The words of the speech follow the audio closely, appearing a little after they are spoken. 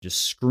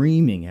just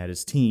screaming at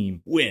his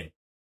team, win,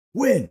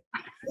 win,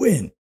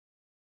 win.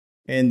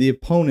 And the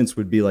opponents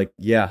would be like,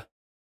 yeah,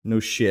 no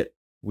shit.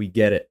 We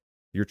get it.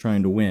 You're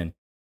trying to win.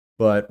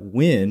 But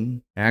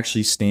win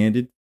actually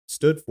stood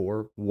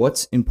for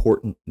what's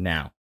important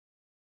now.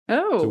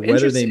 Oh, so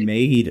whether they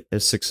made a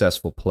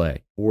successful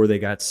play or they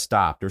got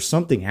stopped or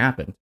something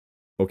happened.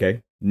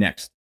 Okay,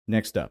 next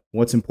up,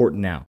 what's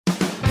important now?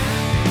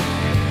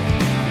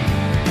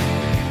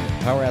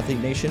 Power Athlete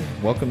Nation,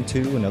 welcome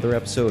to another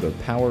episode of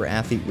Power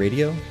Athlete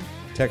Radio.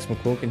 Tex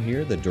McQuilkin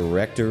here, the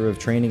Director of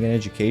Training and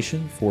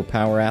Education for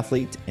Power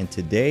Athlete, and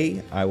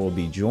today I will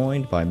be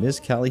joined by Ms.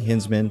 Callie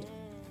Hinsman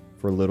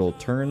for little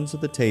turns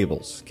of the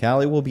tables.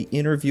 Callie will be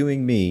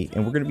interviewing me,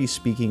 and we're going to be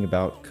speaking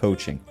about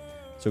coaching.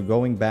 So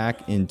going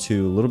back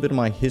into a little bit of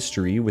my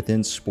history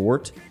within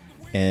sport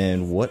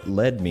and what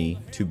led me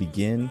to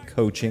begin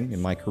coaching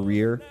in my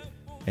career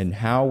and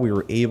how we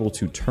were able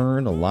to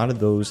turn a lot of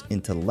those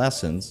into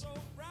lessons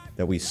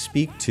that we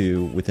speak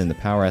to within the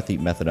Power Athlete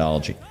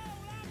methodology.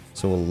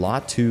 So a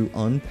lot to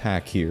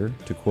unpack here,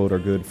 to quote our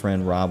good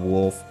friend Rob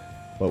Wolf,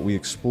 but we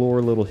explore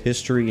a little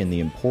history and the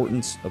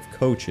importance of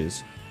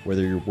coaches,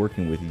 whether you're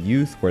working with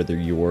youth, whether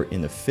you're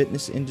in the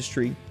fitness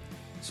industry.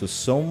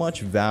 So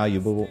much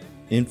valuable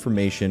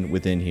information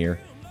within here.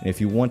 And if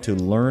you want to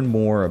learn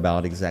more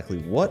about exactly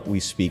what we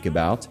speak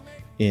about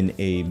in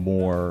a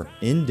more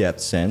in-depth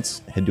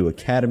sense, head to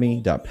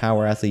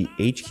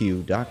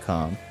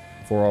academy.powerathletehq.com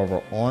for all of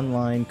our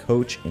online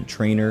coach and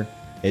trainer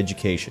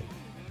education.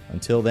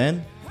 Until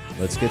then,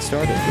 let's get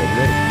started. Get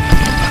ready.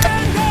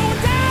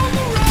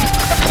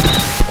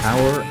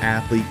 Power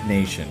Athlete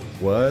Nation,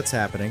 what's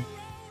happening?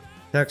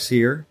 Tex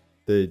here,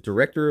 the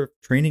Director of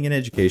Training and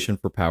Education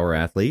for Power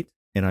Athlete,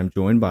 and I'm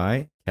joined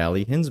by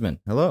Callie Hinsman.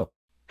 Hello.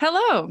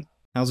 Hello.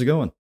 How's it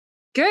going?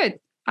 Good.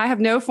 I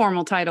have no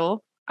formal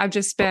title. I've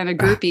just been a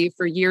groupie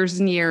for years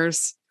and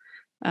years.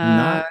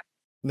 Not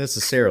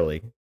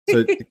necessarily.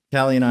 So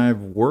Callie and I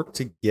have worked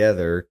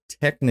together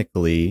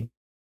technically,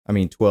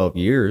 12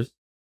 years,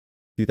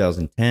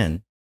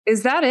 2010.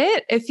 Is that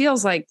it? It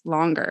feels like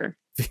longer.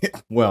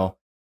 Well,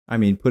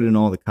 put in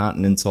all the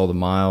continents, all the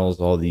miles,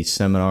 all these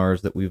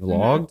seminars that we've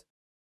logged.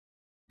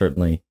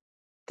 Certainly.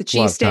 The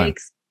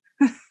cheesesteaks.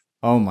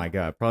 Oh my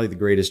God. Probably the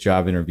greatest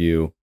job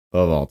interview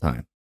of all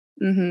time.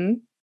 Mm-hmm.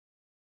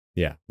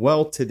 Yeah.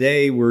 Well,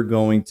 today we're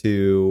going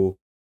to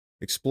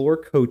explore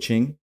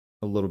coaching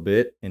a little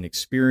bit and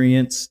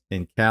experience,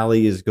 and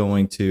Callie is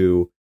going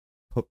to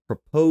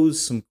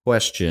propose some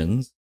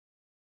questions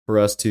for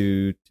us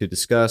to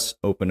discuss,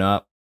 open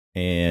up,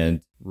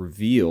 and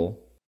reveal.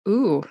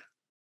 Ooh,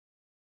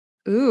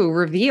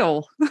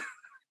 reveal.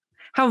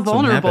 How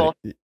vulnerable.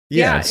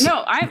 Yes. Yeah,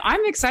 no,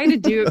 I'm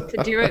excited to do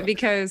it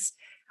because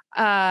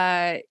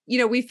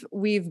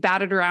we've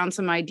batted around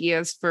some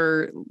ideas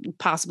for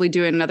possibly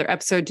doing another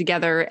episode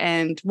together.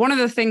 And one of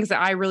the things that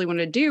I really want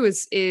to do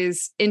is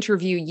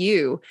interview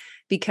you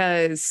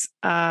because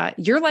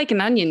you're like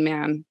an onion,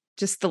 man.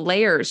 Just the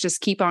layers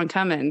just keep on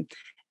coming.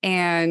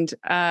 And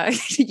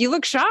you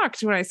look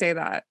shocked when I say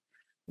that.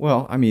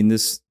 Well,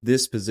 this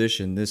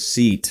position, this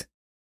seat,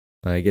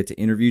 I get to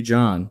interview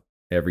John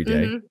every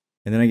day, and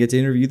then I get to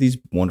interview these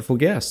wonderful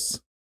guests.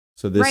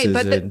 So this right, is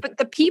but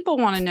the people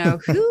want to know,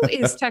 who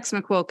is Tex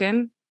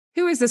McQuilkin?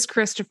 Who is this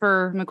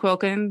Christopher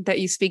McQuilkin that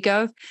you speak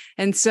of?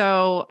 And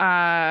so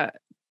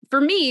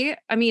for me,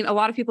 a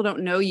lot of people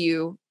don't know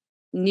you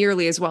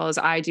nearly as well as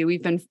I do.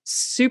 We've been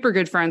super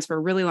good friends for a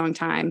really long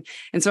time.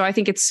 And so I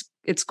think it's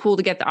cool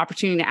to get the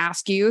opportunity to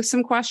ask you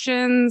some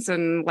questions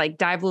and like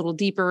dive a little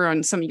deeper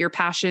on some of your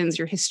passions,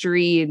 your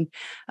history. And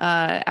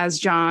as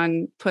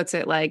John puts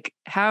it, like,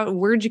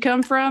 where'd you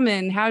come from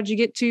and how'd you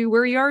get to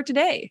where you are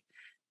today?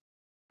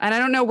 And I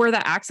don't know where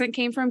that accent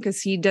came from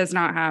because he does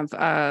not have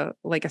a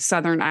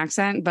Southern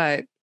accent,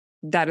 but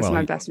that is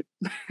my best.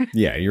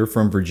 Yeah, you're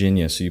from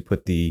Virginia, so you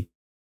put the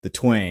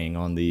twang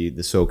on the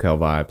SoCal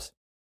vibes.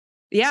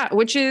 Yeah,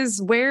 which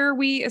is where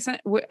we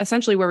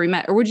essentially where we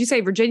met. Or would you say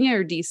Virginia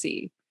or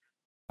DC?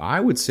 I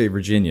would say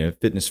Virginia.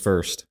 Fitness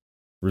first,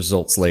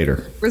 results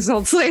later.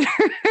 Results later.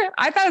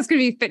 I thought it was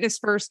going to be fitness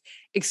first,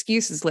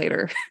 excuses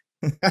later.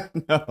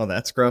 No,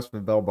 that's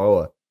CrossFit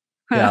Balboa.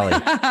 Callie.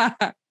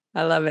 I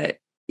love it.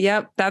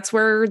 Yep, that's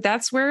where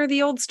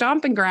the old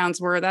stomping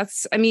grounds were.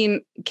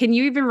 Can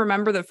you even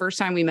remember the first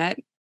time we met?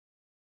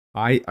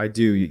 I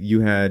do.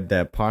 You had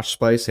that Posh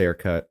Spice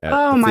haircut at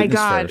oh my Fitness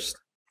God. First.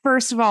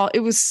 First of all,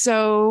 it was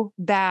so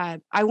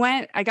bad. I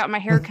got my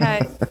hair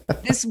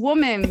cut. This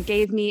woman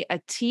gave me a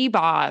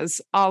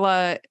T-Boz a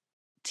la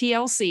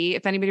TLC,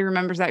 if anybody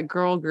remembers that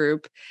girl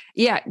group.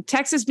 Yeah,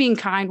 Texas being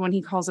kind when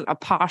he calls it a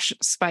Posh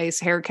Spice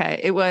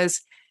haircut. It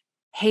was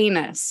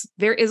heinous.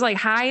 There is like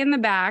high in the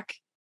back.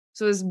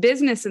 So it was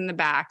business in the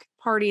back,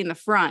 party in the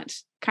front,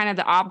 kind of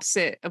the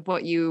opposite of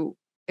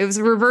it was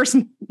a reverse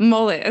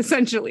mullet,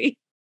 essentially.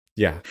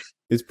 Yeah,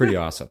 it's pretty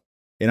awesome.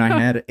 And I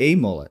had a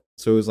mullet.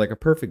 So it was like a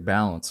perfect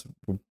balance.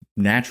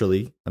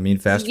 Naturally,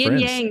 fast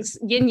friends.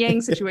 Yin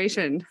yang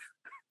situation.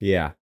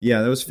 Yeah.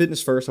 That was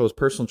Fitness First. I was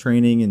personal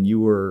training and you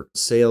were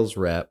sales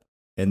rep.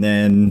 And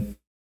then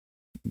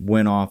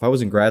went off. I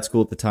was in grad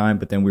school at the time,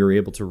 but then we were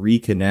able to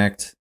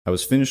reconnect. I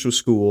was finished with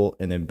school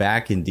and then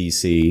back in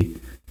DC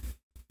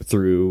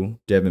through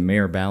Devin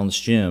Mayer Balance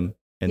Gym.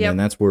 And then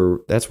that's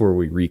where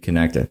we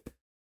reconnected.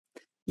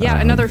 Yeah,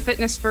 another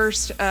fitness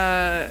first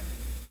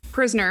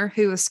prisoner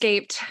who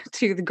escaped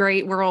to the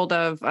great world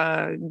of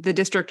the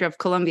District of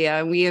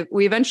Columbia. We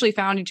eventually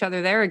found each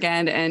other there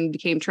again and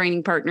became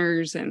training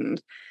partners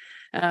and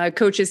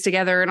coaches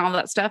together and all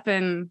that stuff.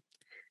 And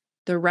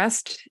the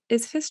rest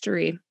is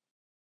history.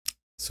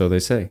 So they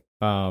say.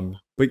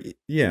 But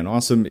yeah, an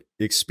awesome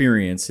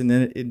experience. And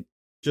then it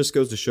just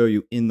goes to show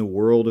you, in the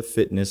world of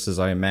fitness, as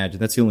I imagine,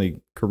 that's the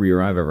only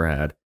career I've ever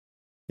had.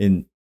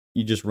 And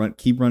you just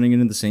keep running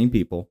into the same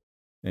people.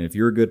 And if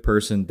you're a good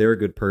person, they're a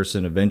good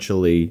person.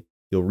 Eventually,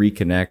 you'll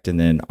reconnect, and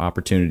then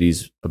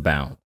opportunities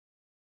abound.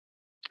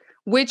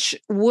 Which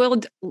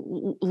will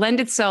lend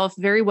itself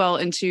very well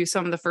into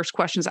some of the first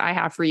questions I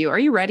have for you. Are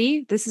you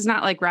ready? This is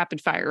not like rapid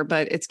fire,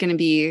 but it's going to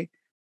be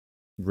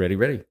ready.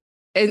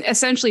 And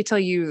essentially till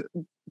you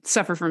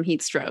suffer from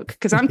heat stroke,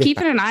 because I'm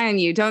keeping an eye on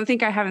you. Don't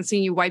think I haven't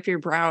seen you wipe your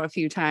brow a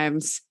few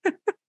times.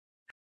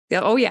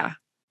 Yeah. Oh yeah.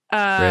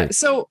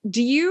 So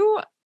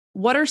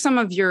what are some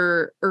of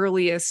your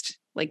earliest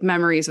like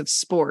memories of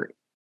sport,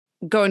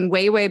 going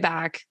way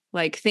back?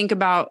 Like, think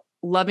about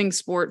loving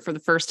sport for the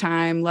first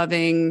time,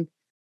 loving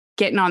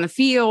getting on the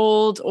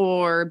field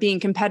or being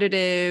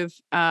competitive.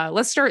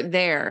 Let's start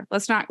there.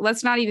 Let's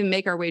not even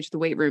make our way to the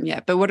weight room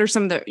yet. But what are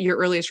some of your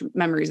earliest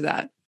memories of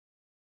that?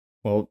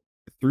 Well,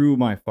 through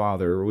my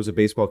father, was a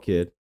baseball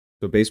kid,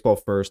 so baseball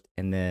first,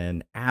 and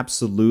then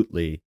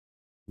absolutely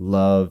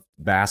loved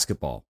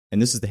basketball.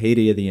 And this is the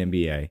heyday of the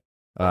NBA.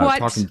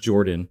 Talking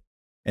Jordan,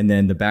 and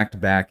then the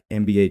back-to-back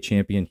NBA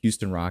champion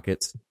Houston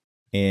Rockets.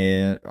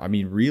 And I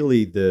mean,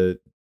 really the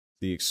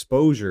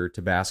exposure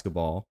to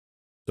basketball.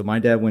 So my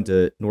dad went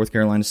to North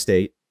Carolina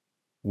State,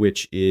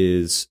 which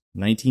is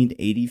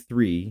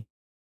 1983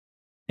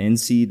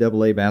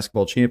 NCAA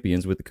basketball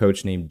champions with a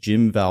coach named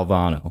Jim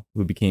Valvano,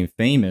 who became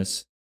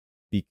famous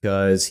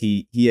because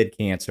he had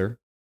cancer.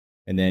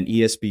 And then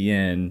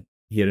ESPN,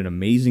 he had an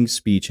amazing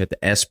speech at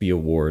the ESPY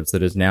Awards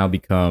that has now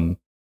become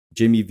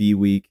Jimmy V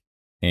Week.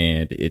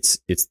 And it's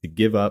the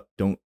give up,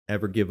 don't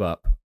ever give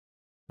up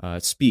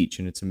speech.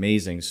 And it's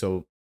amazing.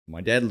 So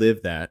my dad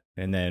lived that,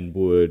 and then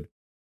would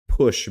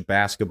push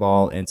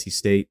basketball, NC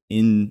State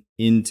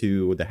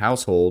into the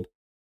household.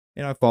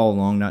 And I follow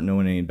along, not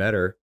knowing any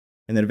better.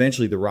 And then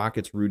eventually the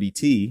Rockets, Rudy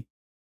T.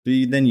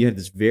 Then you had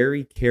this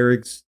very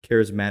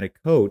charismatic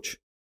coach.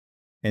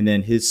 And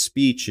then his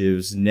speech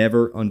is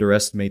never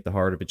underestimate the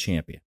heart of a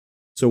champion.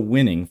 So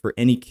winning for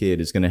any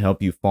kid is going to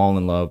help you fall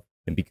in love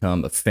and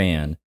become a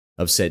fan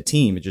of said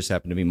team. It just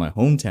happened to be my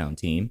hometown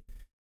team.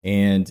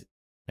 And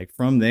like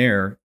from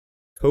there,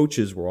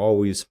 coaches were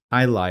always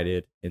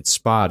highlighted and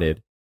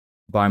spotted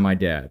by my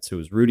dad. So it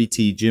was Rudy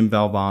T, Jim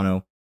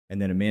Valvano,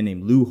 and then a man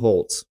named Lou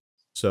Holtz.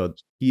 So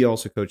he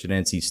also coached at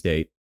NC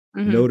State,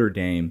 Notre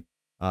Dame.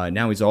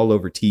 Now he's all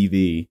over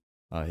TV.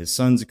 His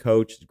son's a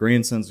coach. His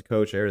grandson's a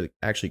coach. I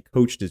actually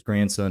coached his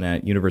grandson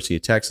at University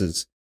of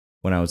Texas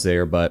when I was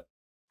there. But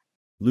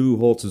Lou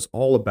Holtz is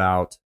all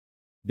about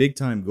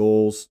big-time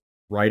goals,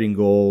 writing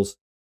goals,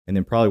 and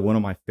then probably one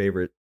of my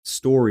favorite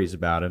stories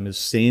about him is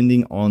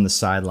standing on the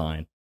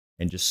sideline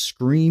and just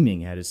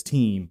screaming at his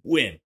team,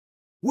 win,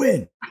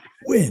 win,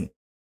 win.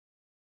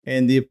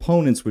 And the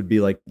opponents would be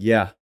like,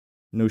 yeah,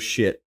 no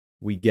shit,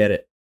 we get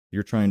it.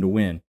 You're trying to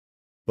win.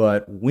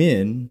 But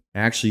win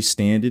actually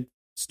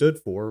stood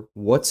for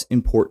what's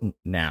important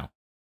now.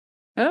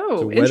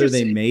 Oh, so whether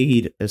they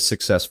made a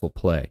successful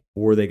play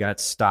or they got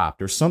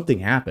stopped or something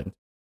happened.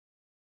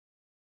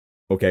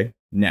 Okay,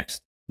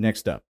 next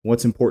up,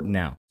 what's important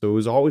now? So it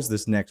was always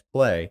this next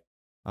play.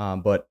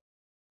 But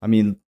I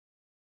mean,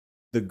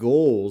 the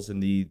goals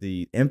and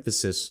the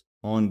emphasis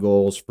on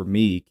goals for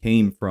me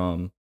came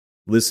from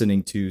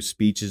listening to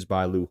speeches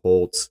by Lou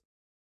Holtz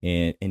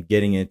and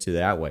getting into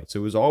that way. So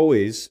it was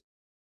always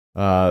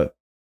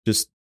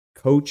just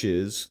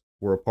coaches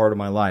were a part of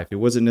my life. It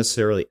wasn't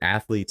necessarily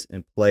athletes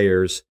and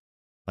players.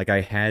 Like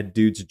I had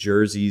dudes'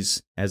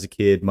 jerseys as a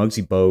kid.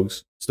 Muggsy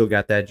Bogues, still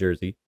got that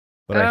jersey.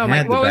 But I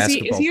had the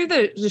basketball. Is he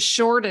the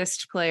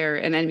shortest player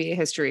in NBA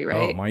history,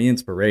 right? Oh, my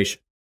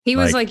inspiration. He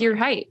was like your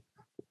height.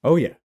 Oh,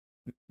 yeah.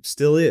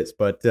 Still is.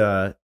 But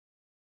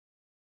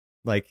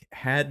like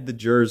had the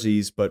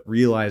jerseys, but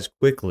realized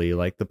quickly,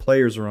 like the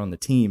players are on the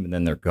team and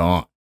then they're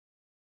gone.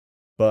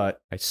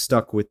 But I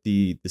stuck with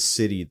the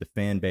city, the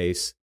fan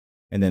base,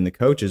 and then the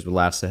coaches would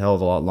last a hell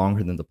of a lot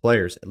longer than the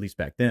players, at least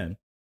back then.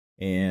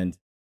 And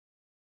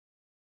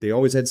they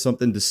always had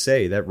something to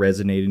say that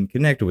resonated and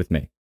connected with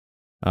me.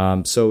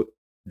 So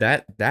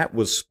that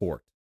was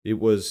sport. It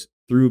was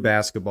through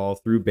basketball,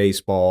 through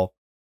baseball,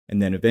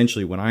 and then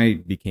eventually when I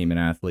became an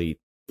athlete,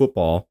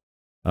 football,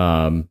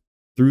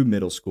 through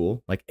middle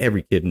school. Like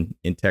every kid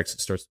in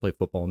Texas starts to play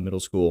football in middle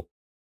school.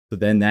 So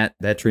then that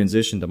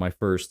transitioned to my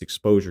first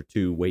exposure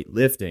to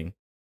weightlifting.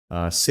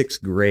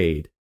 Sixth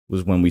grade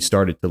was when we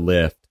started to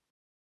lift,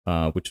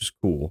 which was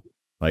cool.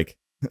 Like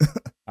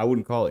I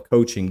wouldn't call it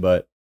coaching,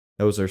 but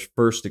That was our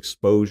first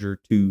exposure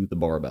to the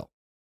barbell.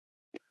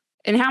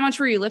 And how much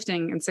were you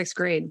lifting in 6th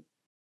grade?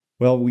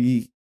 Well,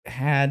 we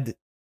had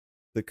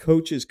the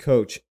coach's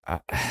coach.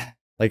 I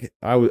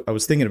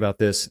was thinking about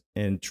this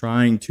and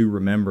trying to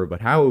remember,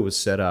 but how it was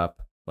set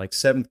up. Like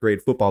 7th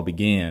grade football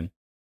began,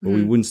 but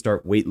we wouldn't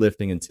start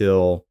weightlifting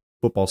until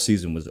football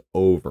season was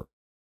over.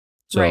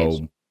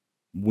 So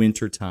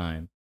winter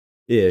time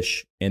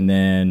ish. And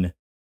then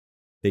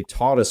they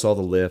taught us all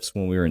the lifts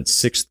when we were in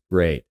 6th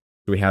grade.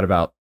 So we had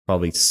about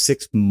probably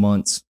 6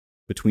 months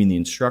between the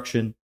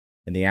instruction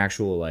and the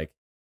actual like,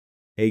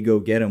 hey, go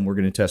get them. We're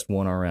going to test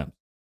 1 RM.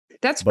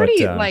 That's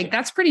pretty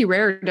that's pretty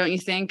rare, don't you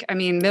think? I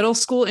mean, middle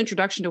school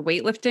introduction to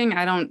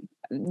weightlifting,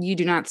 you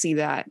do not see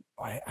that.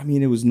 I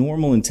mean, it was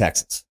normal in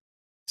Texas.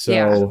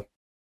 So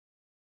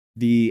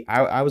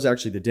I was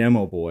actually the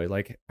demo boy,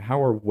 like how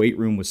our weight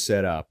room was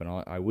set up.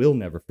 And I will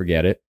never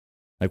forget it.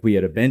 Like we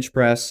had a bench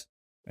press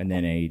and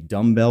then a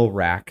dumbbell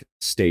rack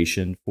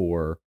station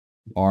for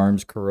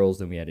arms curls.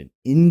 Then we had an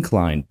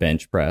incline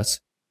bench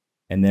press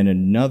and then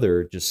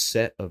another just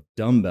set of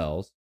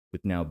dumbbells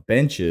with now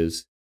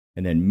benches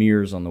and then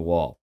mirrors on the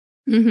wall.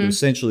 So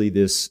essentially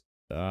this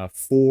 4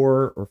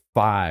 or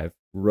 5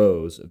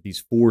 rows of these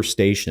 4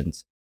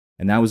 stations.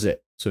 And that was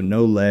it. So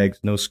no legs,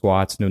 no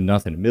squats, no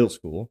nothing in middle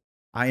school.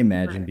 I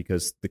imagine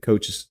because the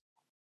coaches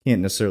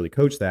can't necessarily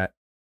coach that.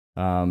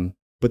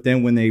 But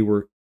then when they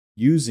were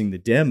using the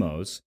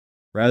demos,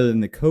 rather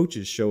than the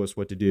coaches show us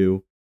what to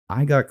do,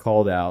 I got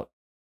called out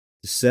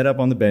to set up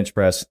on the bench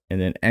press and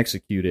then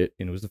execute it.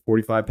 And it was the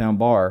 45-pound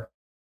bar.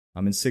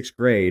 I'm in 6th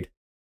grade.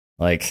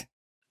 Like,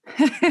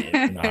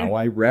 now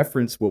I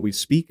reference what we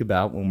speak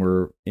about when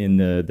we're in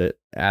the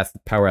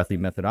power athlete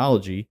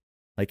methodology,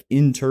 like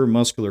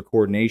intermuscular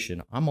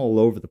coordination. I'm all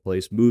over the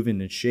place, moving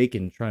and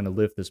shaking, trying to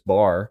lift this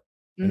bar.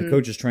 And the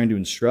coach is trying to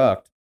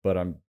instruct, but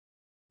I'm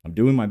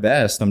doing my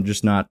best. I'm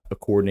just not a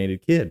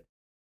coordinated kid.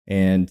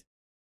 And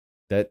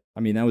that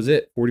was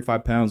it.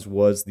 45 pounds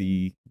was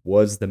the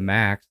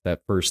max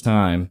that first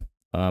time.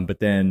 But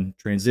then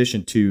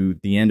transition to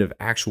the end of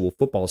actual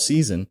football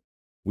season,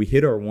 we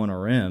hit our 1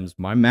 RMs.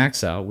 My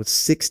max out was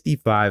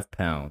 65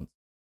 pounds.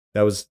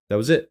 That was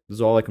it. It was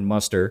all I could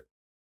muster.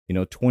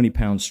 20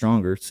 pounds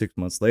stronger 6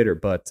 months later.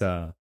 But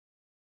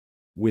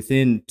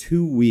within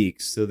 2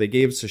 weeks, so they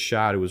gave us a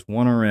shot. It was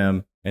 1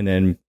 RM. And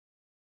then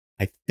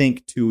I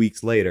think 2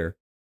 weeks later,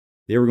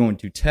 they were going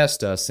to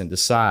test us and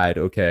decide,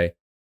 okay,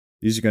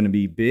 these are going to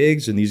be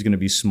bigs and these are going to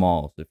be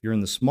smalls. If you're in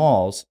the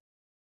smalls,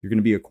 you're going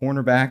to be a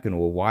cornerback and a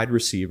wide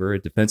receiver, a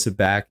defensive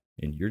back,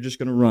 and you're just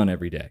going to run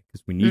every day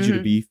because we need you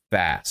to be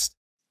fast.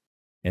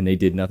 And they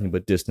did nothing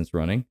but distance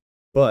running.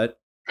 But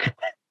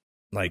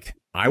like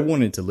I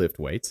wanted to lift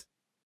weights.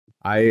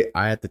 I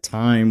at the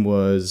time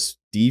was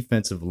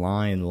defensive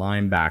line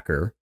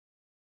linebacker,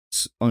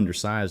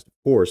 undersized, of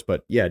course,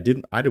 but yeah, I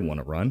didn't want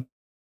to run.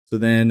 So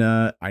then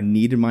I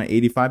needed my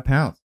 85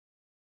 pounds,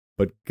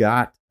 but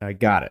I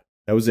got it.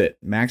 That was it.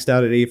 Maxed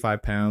out at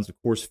 85 pounds. Of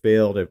course,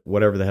 failed at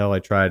whatever the hell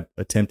I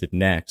attempted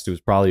next. It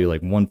was probably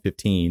like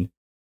 115.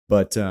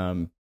 But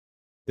then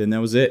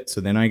that was it.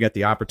 So then I got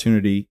the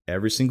opportunity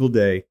every single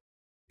day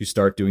to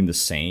start doing the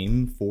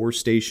same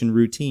 4-station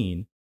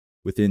routine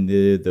within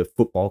the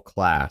football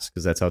class,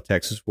 because that's how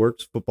Texas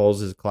works. Football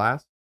is a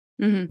class.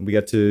 And we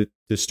got to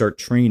start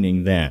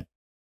training then.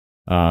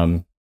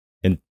 And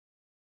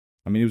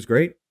I mean, it was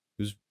great.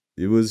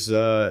 It was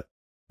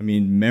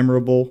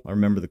memorable. I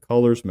remember the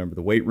colors, remember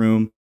the weight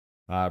room.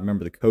 I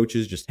remember the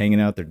coaches just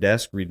hanging out at their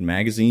desk, reading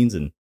magazines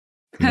and,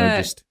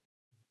 just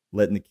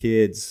letting the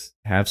kids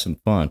have some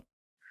fun.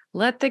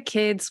 Let the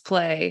kids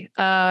play.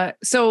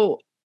 So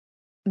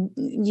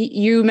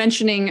you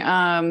mentioning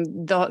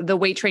the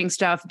weight training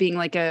stuff being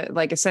like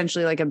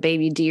essentially like a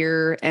baby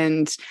deer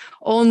and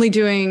only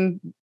doing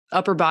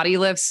upper body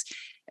lifts.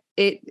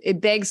 It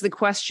begs the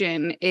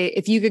question,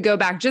 if you could go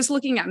back, just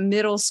looking at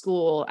middle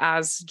school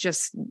as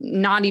just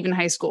not even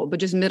high school, but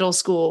just middle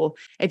school,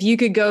 if you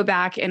could go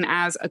back and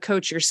as a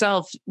coach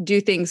yourself, do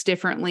things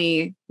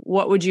differently,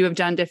 what would you have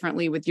done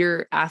differently with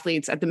your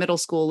athletes at the middle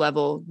school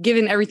level,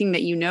 given everything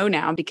that you know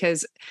now?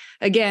 Because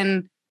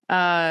again,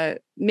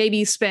 maybe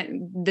you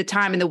spent the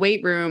time in the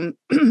weight room,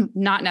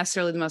 not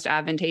necessarily the most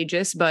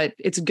advantageous, but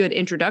it's a good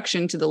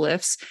introduction to the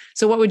lifts.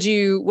 So what would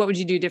you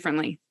do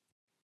differently?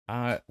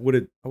 I would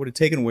have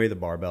taken away the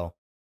barbell,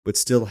 but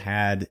still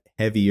had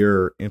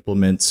heavier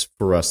implements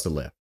for us to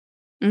lift.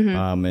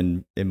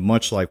 And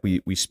much like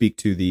we speak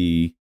to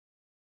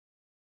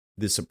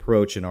this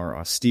approach in our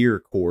austere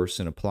course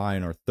and apply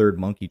in our third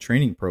monkey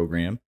training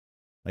program,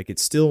 like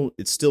it's still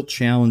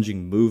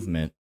challenging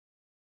movement,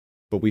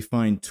 but we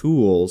find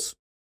tools,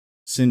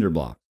 cinder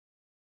blocks,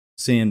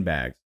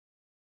 sandbags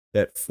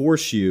that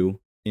force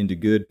you into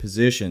good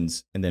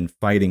positions and then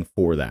fighting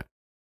for that.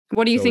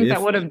 What do you think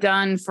that would have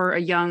done for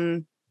a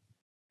young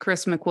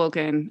Chris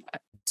McQuilkin?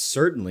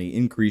 Certainly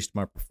increased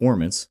my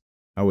performance.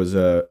 I was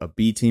a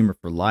B teamer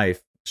for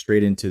life,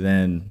 straight into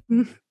then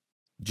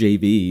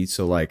JV.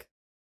 So like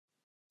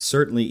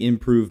certainly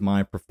improved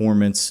my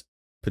performance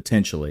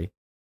potentially.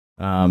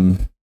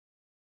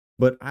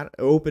 but I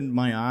opened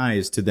my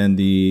eyes to then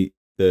the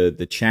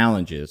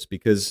challenges,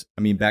 because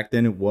I mean back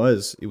then it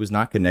was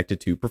not connected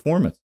to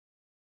performance.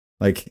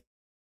 Like,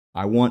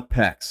 I want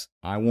pecs,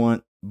 I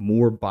want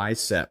more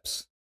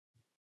biceps,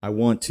 I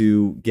want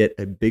to get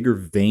a bigger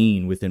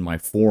vein within my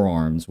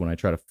forearms when I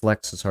try to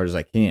flex as hard as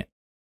I can.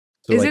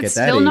 So Is like it at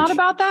that still age, not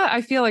about that?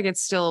 I feel like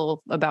it's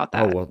still about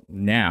oh that. well,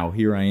 now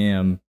here I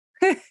am.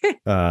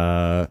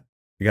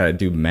 You got to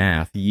do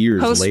math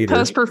years later.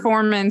 Post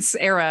performance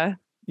era.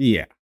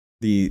 Yeah,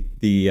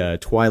 the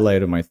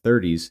twilight of my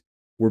 30s.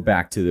 We're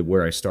back to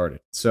where I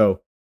started.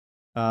 So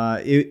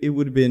it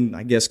would have been,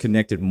 I guess,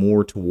 connected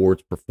more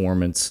towards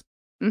performance.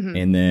 Mm-hmm.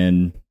 And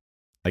then,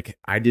 like,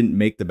 I didn't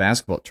make the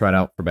basketball, tried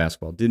out for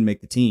basketball, didn't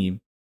make the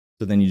team.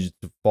 So then you just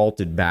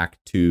defaulted back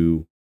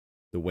to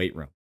the weight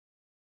room.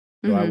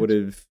 So I would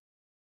have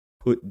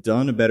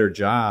done a better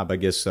job, I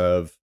guess,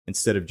 of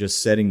instead of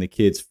just setting the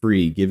kids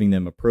free, giving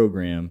them a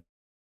program,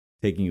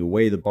 taking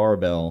away the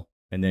barbell,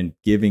 and then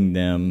giving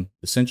them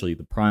essentially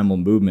the primal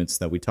movements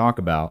that we talk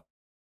about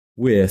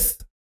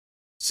with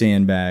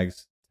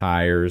sandbags,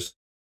 tires,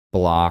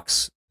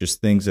 blocks,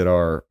 just things that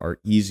are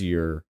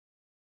easier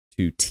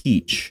to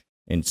teach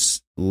and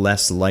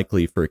less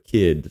likely for a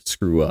kid to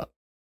screw up.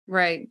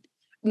 Right.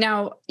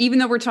 Now, even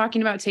though we're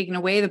talking about taking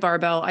away the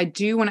barbell, I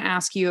do want to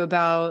ask you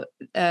about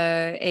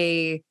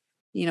a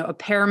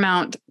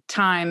paramount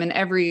time in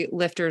every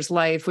lifter's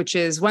life, which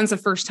is, when's the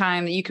first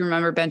time that you can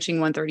remember benching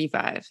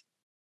 135?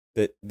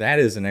 That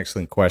is an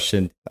excellent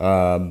question.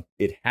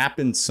 It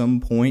happened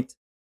some point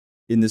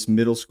in this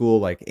middle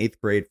school, like 8th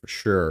grade for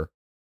sure,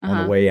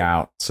 on the way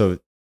out. So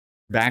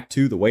back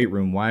to the weight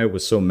room, why it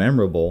was so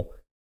memorable.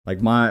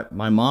 Like my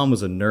mom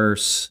was a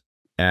nurse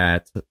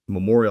at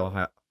Memorial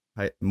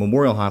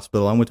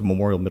Hospital. I went to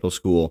Memorial Middle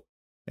School.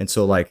 And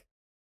so like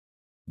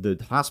the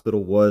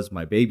hospital was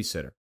my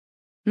babysitter.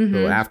 Mm-hmm.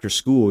 So after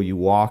school, you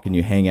walk and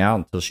you hang out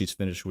until she's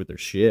finished with her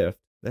shift.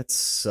 That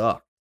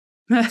sucked.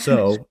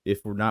 So if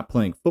we're not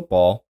playing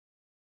football,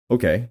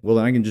 okay, well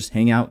then I can just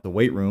hang out in the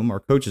weight room. Our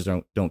coaches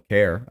don't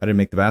care. I didn't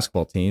make the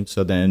basketball team.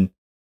 So then,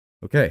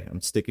 okay,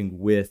 I'm sticking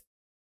with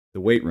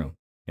the weight room.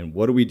 And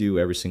what do we do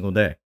every single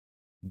day?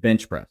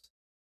 Bench press.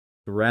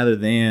 So rather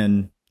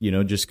than,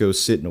 just go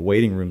sit in a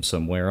waiting room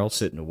somewhere, I'll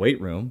sit in a weight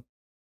room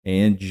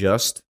and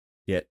just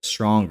get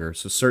stronger.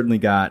 So certainly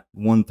got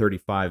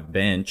 135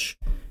 bench.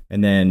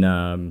 And then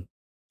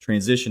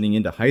transitioning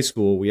into high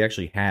school, we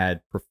actually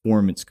had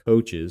performance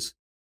coaches,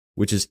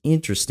 which is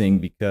interesting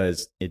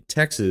because in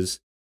Texas,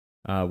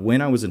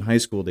 when I was in high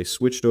school, they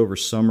switched over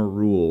summer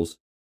rules.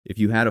 If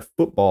you had a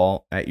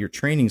football at your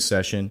training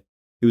session,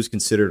 it was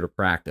considered a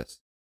practice.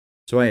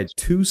 So I had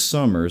 2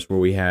 summers where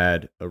we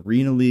had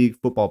Arena League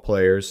football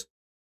players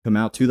come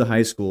out to the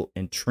high school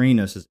and train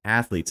us as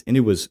athletes. And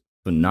it was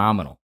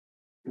phenomenal.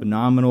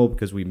 Phenomenal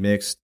because we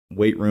mixed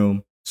weight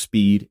room,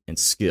 speed, and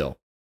skill.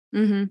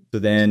 Mm-hmm. So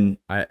then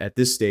at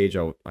this stage,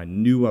 I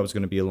knew I was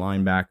going to be a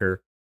linebacker.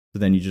 So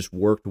then you just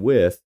worked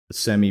with a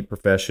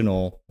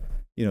semi-professional,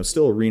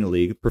 still Arena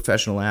League,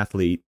 professional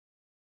athlete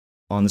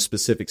on the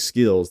specific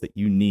skills that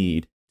you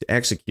need to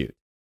execute.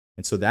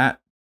 And so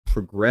that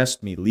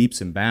progressed me leaps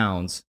and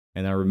bounds.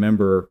 And I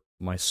remember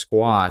my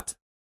squat,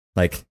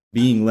 like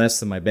being less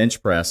than my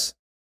bench press.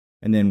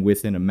 And then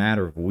within a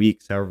matter of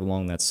weeks, however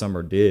long that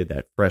summer did,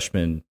 that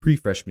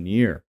pre-freshman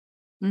year,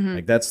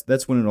 like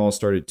that's when it all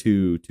started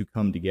to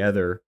come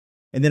together.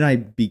 And then I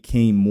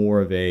became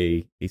more of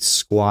a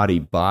squatty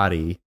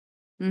body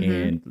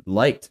and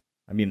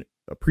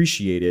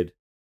appreciated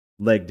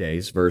leg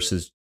days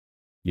versus,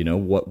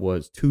 what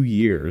was 2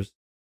 years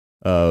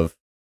of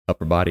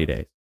upper body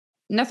days.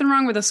 Nothing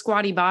wrong with a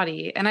squatty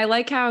body. And I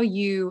like how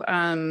you,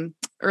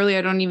 earlier,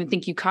 I don't even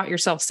think you caught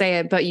yourself say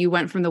it, but you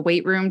went from the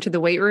weight room to the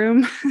weight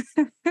room.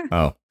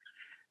 Oh.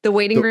 The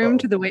waiting room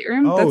to the weight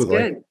room. Oh, that's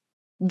good.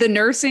 The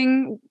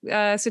nursing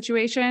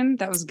situation,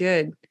 that was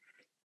good.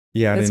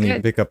 Yeah, I didn't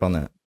even pick up on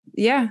that.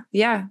 Yeah.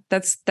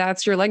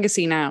 That's your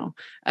legacy now.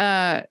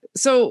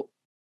 So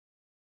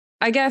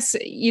I guess,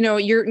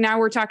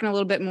 we're talking a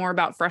little bit more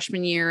about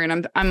freshman year,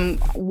 and I'm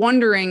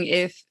wondering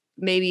if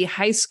maybe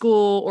high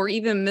school or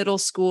even middle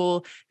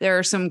school, there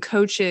are some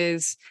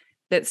coaches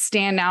that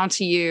stand out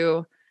to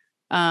you,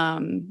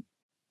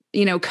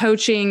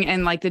 coaching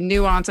and like the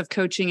nuance of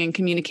coaching and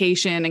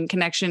communication and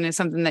connection is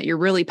something that you're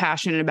really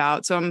passionate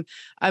about. So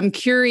I'm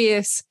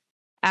curious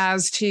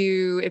as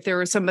to if there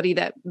was somebody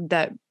that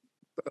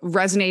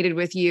resonated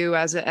with you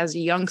as a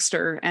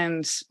youngster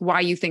and why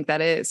you think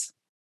that is.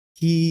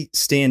 He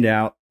stand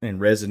out and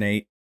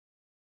resonate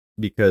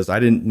because I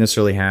didn't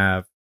necessarily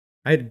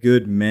I had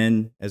good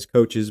men as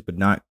coaches, but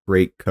not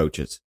great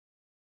coaches.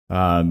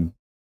 So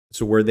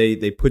where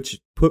they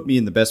put me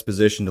in the best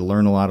position to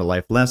learn a lot of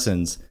life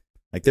lessons.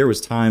 Like there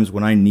was times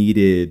when I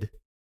needed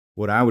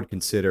what I would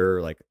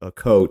consider like a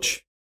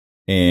coach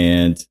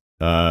and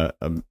a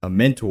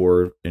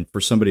mentor, and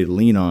for somebody to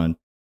lean on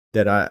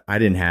that I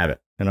didn't have it.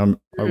 And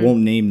I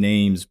won't name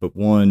names, but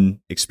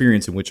one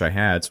experience in which I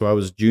had. So I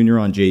was junior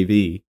on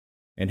JV,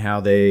 and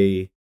how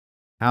the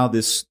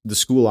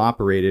school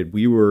operated.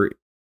 We were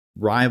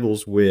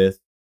rivals with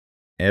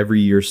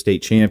every year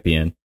state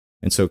champion.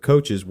 And so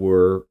coaches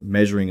were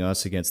measuring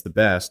us against the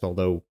best,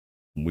 although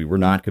we were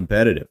not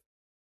competitive.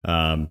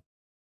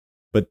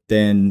 But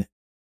then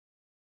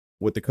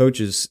what the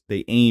coaches,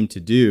 they aimed to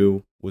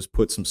do was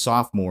put some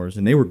sophomores,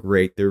 and they were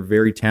great. They were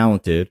very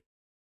talented,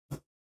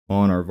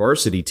 on our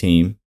varsity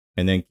team,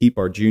 and then keep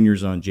our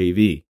juniors on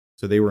JV.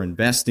 So they were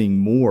investing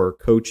more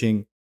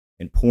coaching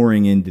and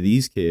pouring into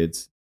these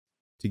kids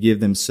to give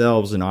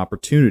themselves an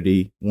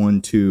opportunity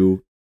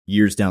 1-2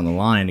 years down the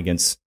line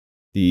against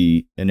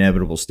the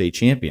inevitable state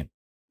champion.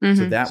 Mm-hmm.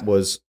 So that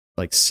was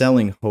like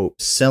selling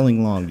hope,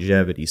 selling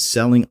longevity,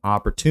 selling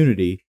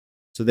opportunity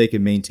so they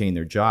could maintain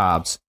their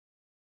jobs,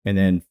 and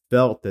then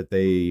felt that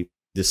they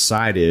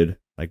decided,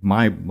 like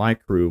my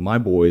crew, my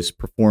boys,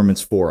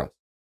 performance for us.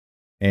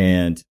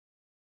 And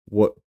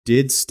what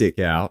did stick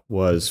out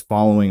was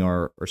following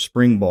our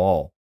spring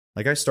ball.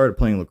 Like, I started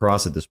playing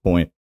lacrosse at this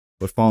point,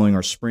 but following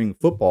our spring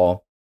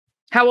football.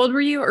 How old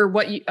were you, or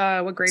what grade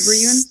were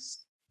you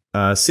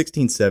in?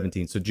 16,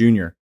 17. So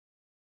junior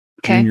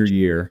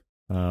year,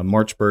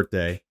 March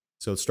birthday.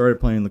 So started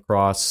playing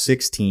lacrosse,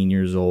 16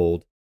 years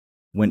old,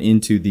 went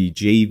into the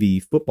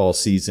JV football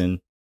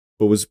season,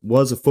 but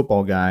was a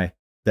football guy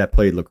that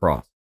played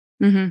lacrosse.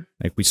 Mm-hmm.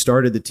 Like, we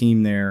started the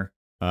team there.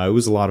 It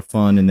was a lot of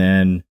fun. And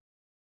then,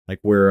 like,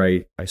 where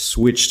I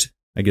switched,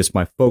 I guess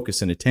my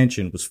focus and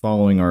attention was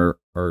following our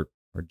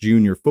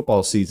junior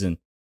football season.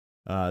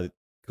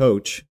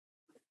 Coach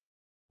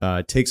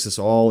takes us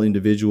all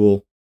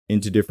individual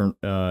into different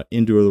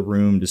into the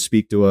room to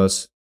speak to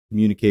us,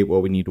 communicate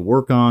what we need to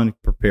work on,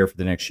 prepare for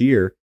the next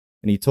year.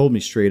 And he told me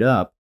straight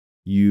up,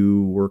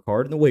 you work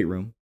hard in the weight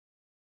room,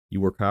 you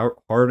work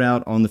hard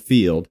out on the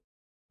field,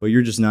 but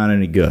you're just not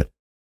any good.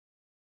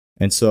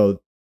 And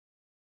so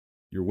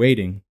you're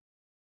waiting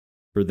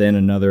for then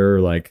another,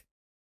 like,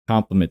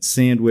 compliment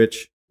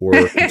sandwich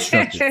or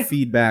constructive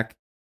feedback,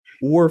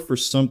 or for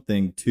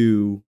something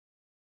to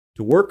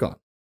work on.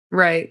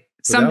 Right.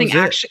 So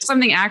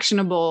something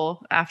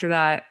actionable after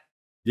that.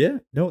 Yeah.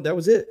 No, that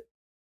was it.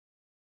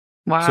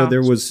 Wow. So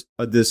there was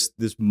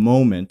this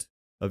moment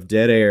of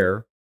dead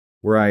air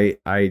where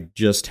I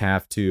just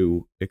have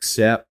to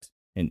accept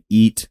and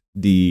eat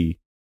the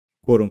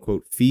quote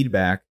unquote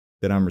feedback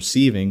that I'm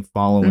receiving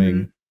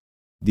following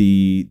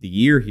the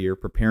year here,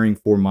 preparing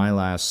for my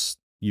last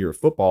year of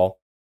football.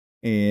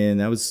 And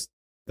that was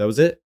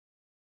it.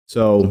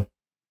 So,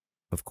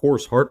 of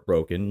course,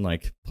 heartbroken,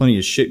 like, plenty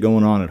of shit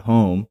going on at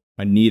home.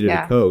 I needed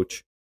a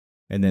coach.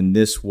 And then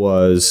this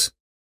was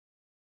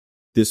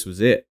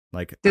it.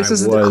 Like, this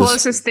was the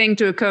closest thing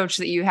to a coach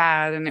that you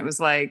had. And it was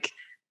like,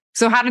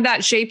 so how did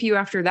that shape you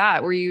after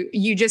that? Were you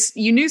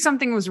knew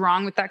something was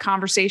wrong with that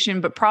conversation,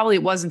 but probably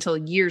it wasn't until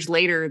years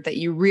later that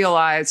you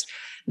realized,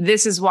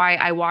 this is why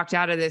I walked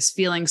out of this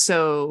feeling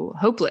so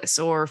hopeless,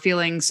 or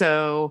feeling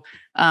so,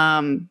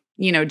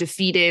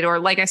 defeated, or,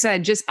 like I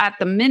said, just at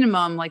the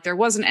minimum, like, there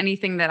wasn't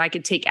anything that I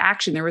could take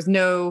action. There was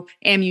no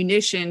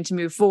ammunition to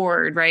move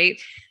forward.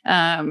 Right.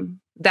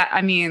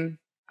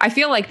 I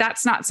feel like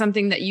that's not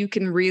something that you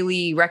can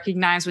really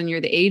recognize when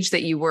you're the age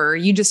that you were.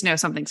 You just know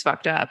something's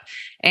fucked up.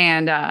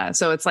 And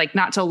so it's like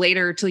not till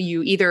later till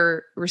you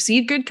either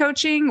receive good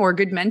coaching or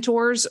good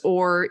mentors,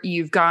 or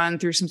you've gone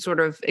through some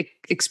sort of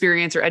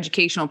experience or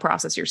educational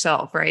process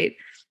yourself. Right.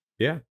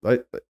 Yeah.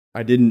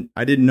 I didn't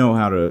know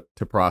how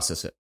to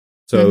process it.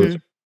 So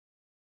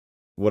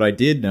what I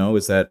did know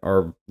is that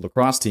our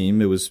lacrosse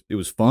team, it was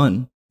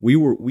fun. We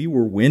were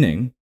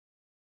winning.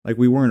 Like,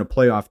 we weren't a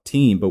playoff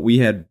team, but we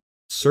had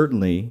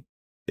certainly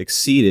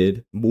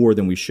exceeded more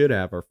than we should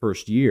have our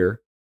first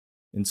year.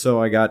 And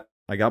so I got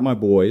my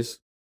boys,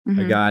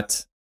 I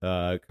got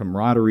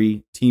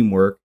camaraderie,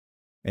 teamwork,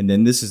 and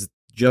then this is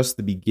just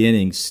the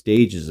beginning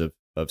stages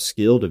of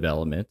skill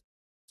development.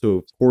 So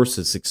of course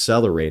it's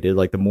accelerated.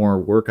 Like, the more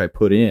work I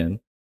put in,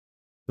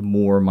 the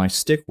more my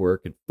stick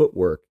work and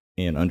footwork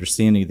and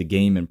understanding of the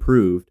game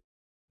improved.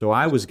 So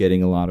I was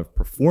getting a lot of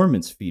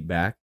performance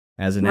feedback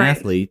as an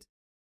athlete,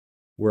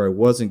 where I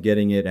wasn't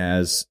getting it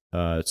as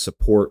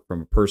support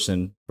from a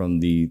person from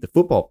the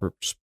football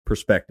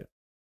perspective.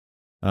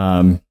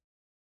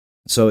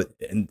 So,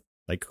 and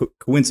like,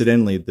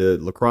 coincidentally, the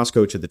lacrosse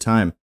coach at the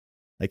time,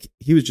 like,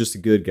 he was just a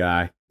good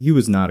guy. He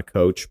was not a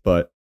coach,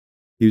 but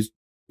he was,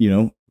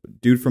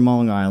 dude from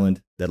Long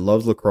Island that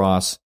loves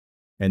lacrosse.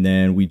 And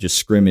then we just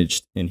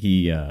scrimmaged, and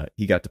he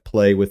got to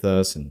play with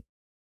us and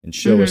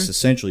show us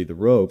essentially the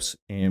ropes.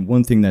 And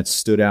one thing that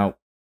stood out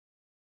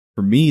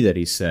for me that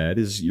he said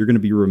is, you're going to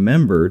be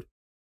remembered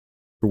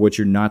for what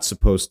you're not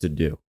supposed to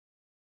do.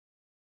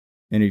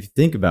 And if you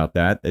think about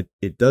that,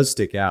 it does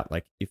stick out.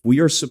 Like, if we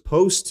are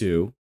supposed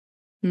to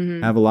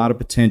have a lot of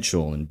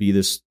potential and be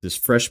this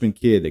freshman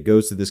kid that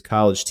goes to this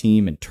college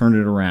team and turn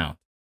it around,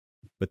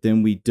 but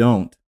then we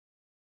don't,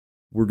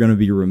 we're going to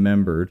be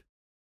remembered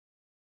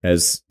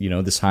as,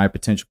 this high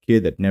potential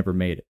kid that never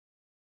made it.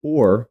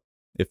 Or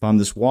if I'm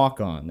this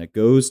walk-on that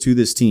goes to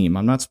this team,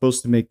 I'm not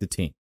supposed to make the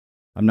team.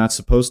 I'm not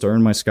supposed to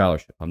earn my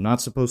scholarship. I'm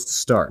not supposed to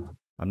start.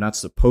 I'm not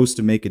supposed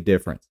to make a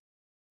difference.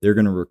 They're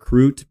going to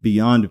recruit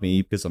beyond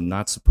me because I'm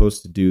not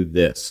supposed to do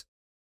this.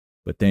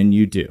 But then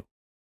you do.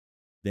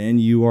 Then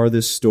you are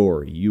this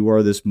story. You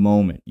are this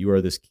moment. You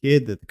are this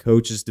kid that the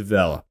coaches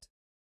developed.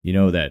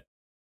 That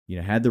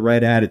had the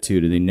right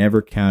attitude, and you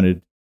never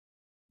counted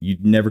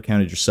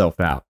yourself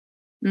out.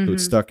 Mm-hmm. So it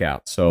stuck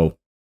out. So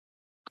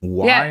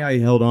why I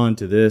held on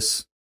to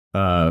this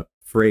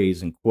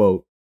phrase and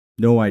quote,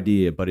 no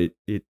idea. But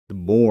the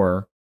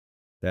more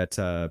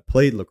that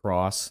played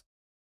lacrosse,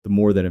 the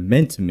more that it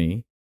meant to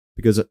me,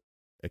 because a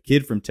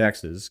kid from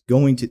Texas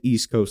going to the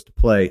East Coast to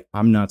play,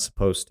 I'm not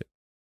supposed to.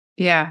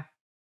 Yeah.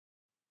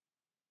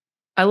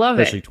 I love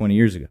it. Especially 20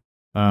 years ago.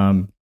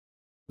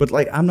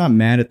 But I'm not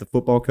mad at the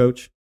football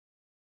coach.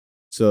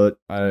 So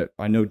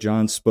I know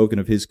John's spoken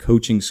of his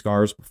coaching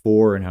scars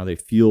before and how they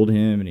fueled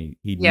him, and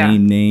he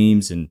named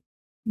names. And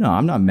no,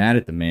 I'm not mad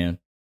at the man.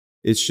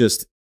 It's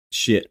just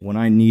shit. When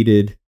I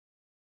needed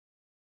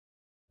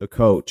a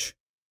coach,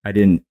 I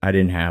didn't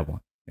have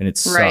one, and it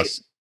sucked. Right.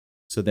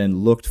 So then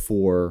looked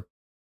for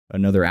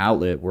another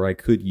outlet where I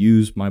could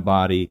use my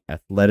body,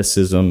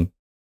 athleticism,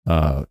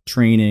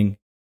 training,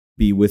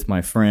 be with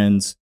my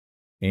friends,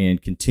 and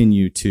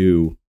continue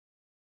to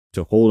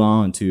hold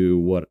on to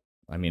what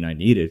I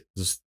needed.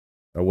 Just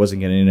I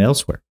wasn't getting it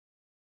elsewhere.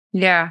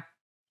 Yeah.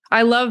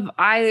 I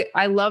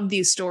love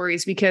these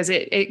stories because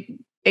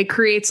it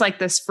creates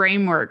this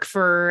framework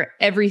for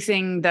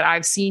everything that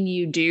I've seen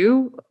you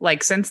do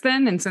since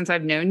then. And since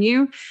I've known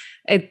you,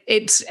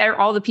 it's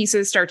all the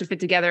pieces start to fit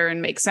together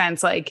and make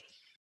sense.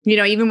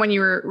 Even when you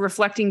were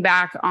reflecting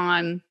back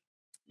on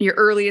your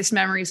earliest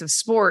memories of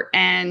sport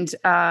and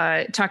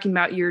talking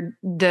about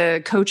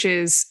the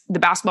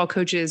basketball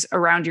coaches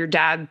around your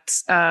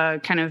dad's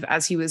kind of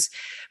as he was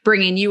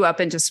bringing you up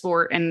into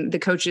sport, and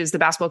the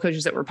basketball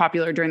coaches that were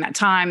popular during that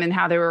time, and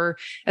how they were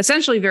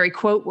essentially very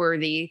quote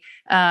worthy.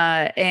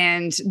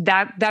 And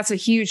that's a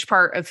huge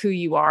part of who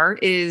you are,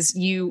 is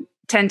you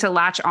tend to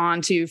latch on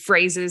to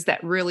phrases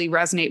that really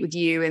resonate with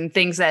you, and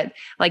things that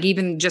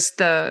even just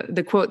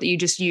the quote that you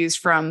just used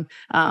from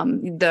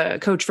the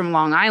coach from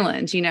Long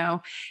Island,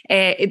 to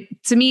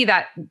me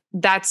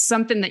that's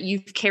something that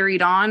you've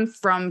carried on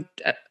from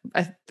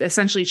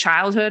essentially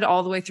childhood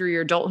all the way through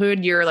your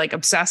adulthood. You're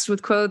obsessed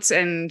with quotes,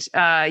 and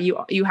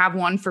you have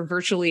one for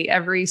virtually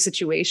every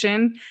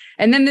situation.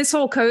 And then this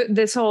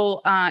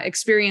whole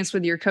experience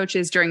with your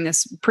coaches during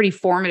this pretty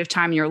formative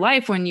time in your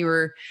life, when you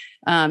were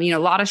a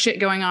lot of shit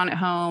going on at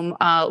home,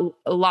 a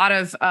lot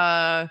of,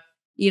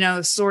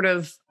 sort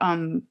of,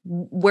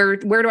 where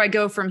do I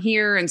go from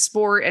here in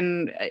sport?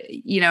 And,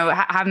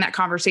 having that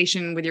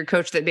conversation with your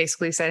coach that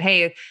basically said,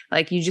 hey,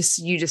 you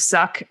just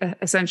suck,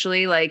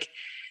 essentially.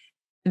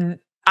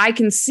 I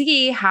can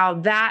see how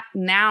that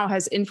now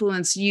has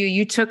influenced you.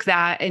 You took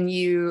that and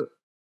you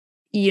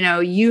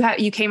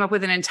came up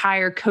with an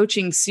entire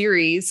coaching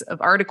series of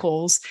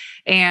articles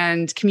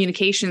and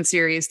communication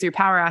series through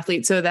Power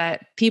Athlete, so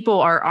that people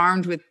are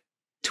armed with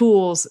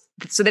tools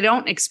so they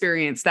don't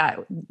experience that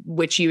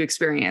which you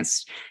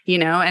experienced,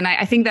 and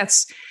I think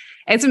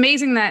it's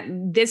amazing that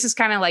this is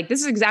kind of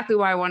this is exactly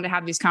why I wanted to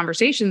have these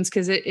conversations,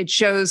 because it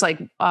shows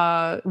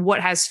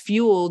what has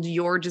fueled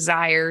your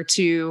desire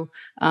to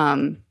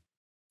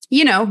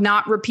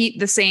not repeat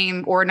the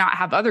same, or not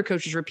have other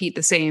coaches repeat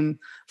the same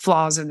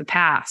flaws of the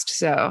past.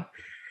 So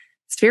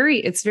it's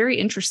very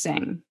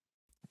interesting.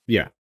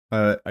 Yeah.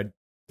 The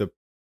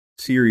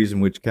series in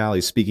which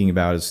Callie's speaking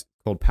about is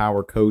called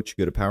Power Coach.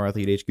 Go to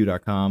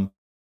powerathletehq.com,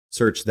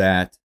 search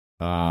that.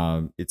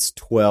 It's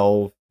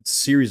a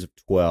series of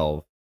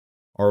 12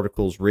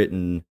 articles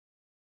written,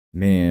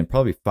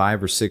 probably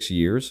 5 or 6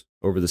 years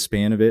over the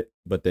span of it,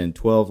 but then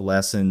 12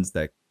 lessons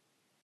that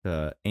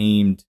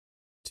aimed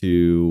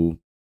to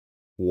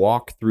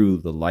walk through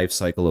the life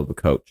cycle of a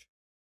coach.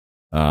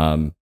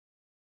 I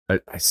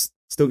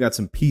still got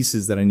some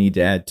pieces that I need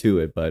to add to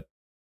it, but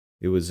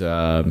it was,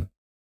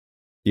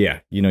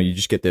 you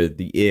just get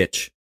the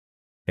itch.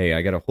 Hey,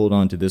 I got to hold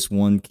on to this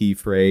one key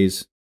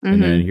phrase,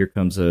 and then here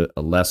comes a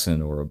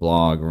lesson or a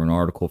blog or an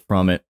article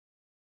from it.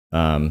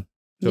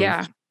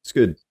 It's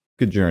good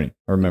journey.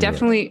 I remember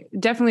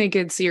definitely a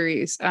good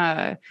series.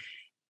 And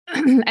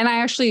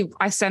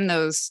I send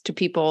those to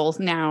people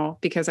now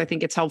because I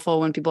think it's helpful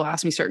when people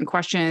ask me certain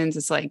questions.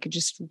 It's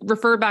just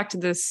refer back to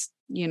this,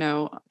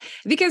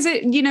 because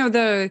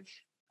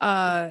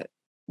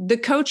the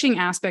coaching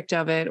aspect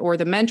of it, or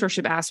the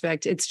mentorship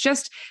aspect, it's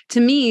just, to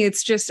me,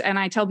 and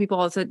I tell people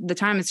all the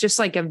time, it's just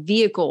like a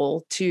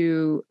vehicle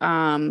to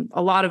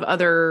a lot of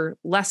other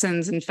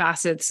lessons and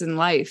facets in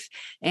life.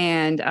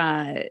 And,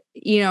 and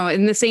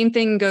the same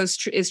thing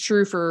is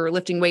true for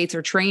lifting weights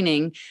or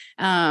training,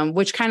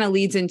 which kind of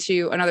leads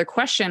into another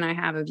question I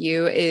have of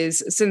you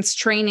is, since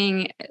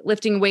training,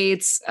 lifting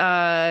weights,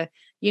 all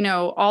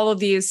of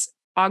these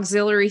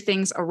auxiliary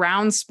things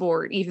around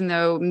sport, even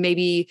though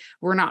maybe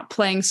we're not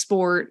playing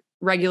sport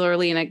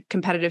regularly in a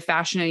competitive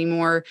fashion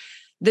anymore,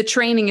 the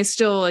training is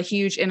still a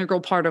huge integral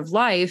part of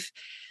life.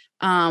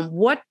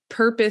 What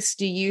purpose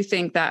do you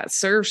think that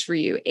serves for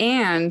you?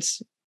 And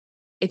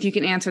if you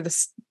can answer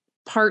this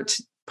part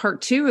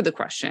two of the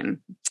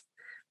question,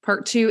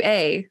 part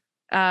 2A,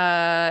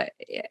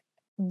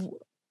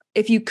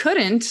 if you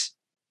couldn't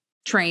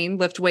train,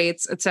 lift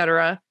weights,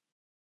 etc.,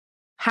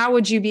 how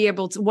would you be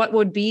able to, what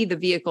would be the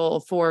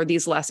vehicle for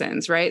these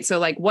lessons, right? So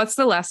like, what's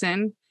the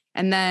lesson?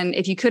 And then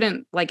if you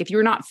couldn't, like, if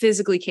you're not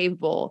physically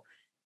capable,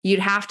 you'd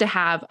have to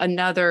have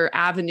another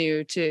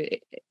avenue to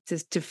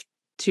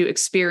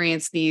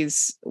experience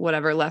these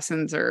whatever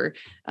lessons or,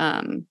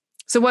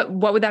 so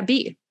what would that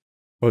be?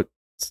 But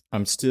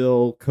I'm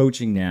still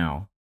coaching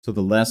now. So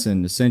the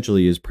lesson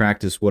essentially is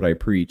practice what I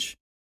preach.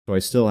 So I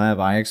still have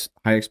high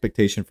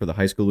expectation for the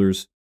high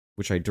schoolers,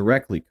 which I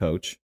directly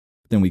coach.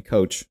 But then we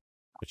coach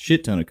a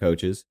shit ton of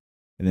coaches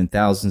and then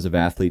thousands of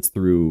athletes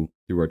through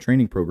our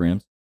training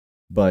programs.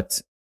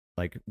 But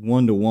like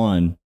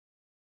one-to-one,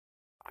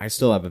 I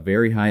still have a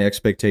very high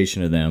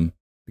expectation of them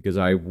because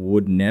I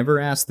would never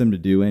ask them to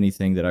do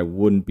anything that I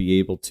wouldn't be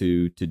able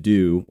to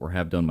do or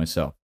have done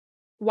myself.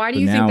 Why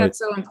do you think that's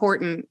so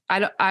important?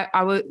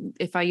 I would,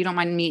 you don't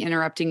mind me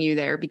interrupting you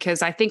there,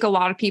 because I think a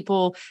lot of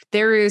people,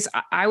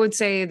 I would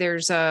say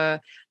there's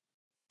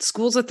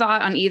schools of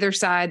thought on either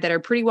side that are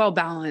pretty well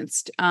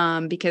balanced,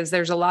 because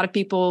there's a lot of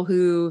people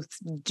who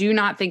do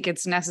not think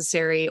it's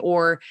necessary,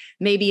 or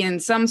maybe in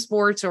some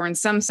sports or in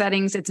some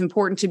settings, it's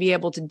important to be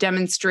able to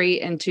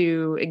demonstrate and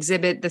to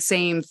exhibit the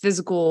same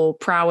physical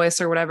prowess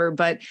or whatever.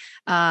 But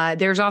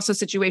there's also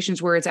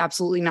situations where it's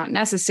absolutely not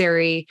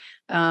necessary,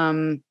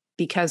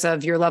 because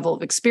of your level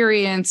of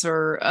experience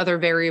or other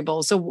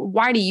variables. So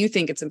why do you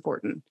think it's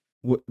important?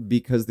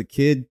 Because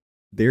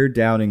they're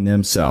doubting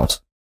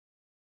themselves.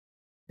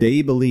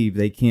 They believe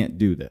they can't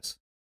do this.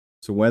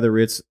 So whether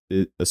it's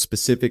a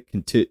specific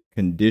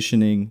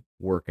conditioning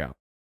workout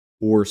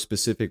or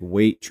specific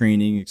weight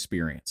training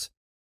experience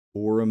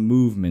or a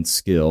movement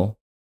skill,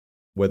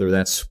 whether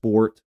that's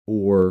sport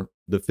or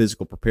the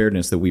physical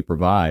preparedness that we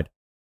provide,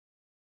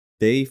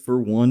 they for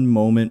one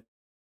moment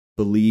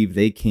believe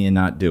they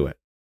cannot do it.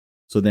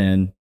 So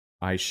then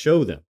I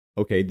show them,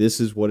 okay, this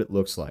is what it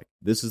looks like.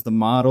 This is the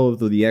model of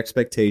the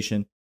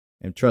expectation.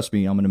 And trust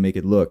me, I'm going to make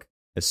it look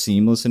as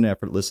seamless and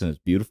effortless and as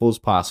beautiful as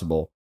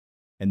possible.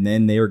 And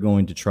then they are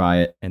going to try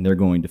it and they're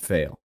going to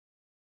fail.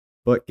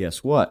 But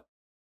guess what?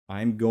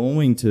 I'm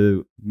going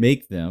to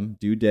make them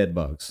do dead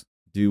bugs,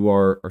 do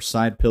our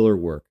side pillar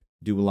work,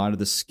 do a lot of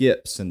the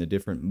skips and the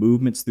different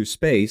movements through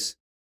space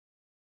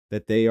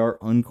that they are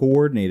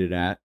uncoordinated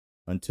at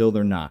until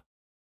they're not.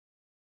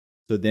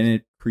 So then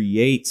it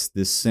creates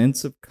this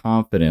sense of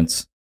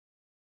confidence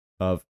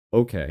of,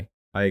 okay,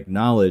 I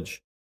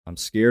acknowledge I'm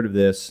scared of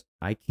this.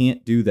 I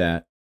can't do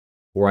that.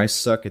 Or I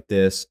suck at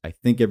this. I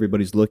think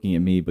everybody's looking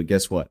at me, but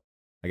guess what?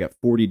 I got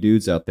 40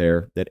 dudes out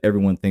there that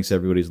everyone thinks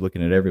everybody's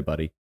looking at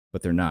everybody,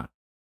 but they're not.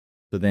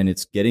 So then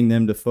it's getting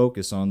them to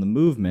focus on the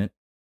movement.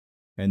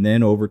 And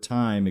then over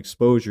time,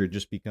 exposure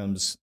just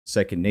becomes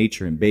second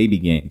nature in baby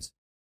games.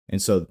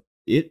 And so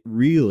it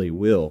really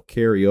will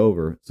carry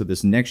over. So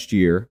this next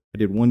year, I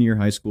did 1 year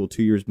high school,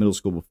 2 years middle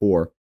school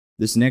before.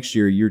 This next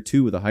year, year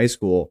 2 with the high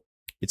school,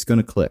 it's going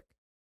to click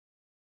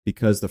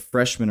because the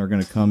freshmen are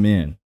going to come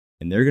in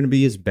and they're going to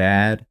be as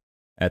bad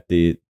at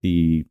the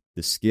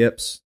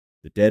skips,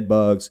 the dead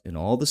bugs, and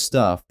all the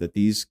stuff that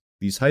these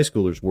high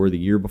schoolers were the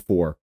year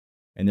before.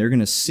 And they're going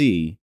to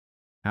see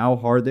how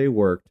hard they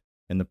worked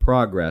and the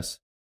progress.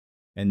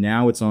 And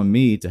now it's on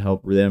me to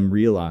help them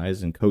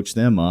realize and coach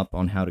them up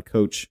on how to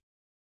coach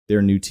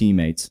their new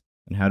teammates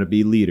and how to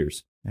be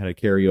leaders, how to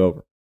carry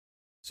over.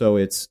 So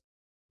it's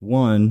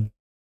one,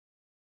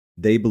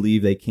 they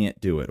believe they can't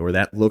do it, or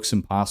that looks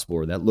impossible,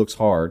 or that looks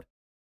hard,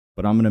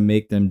 but I'm going to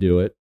make them do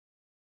it.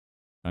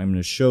 I'm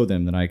going to show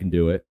them that I can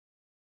do it.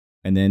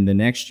 And then the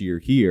next year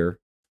here,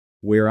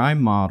 where I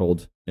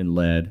modeled and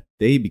led,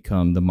 they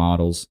become the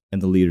models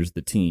and the leaders of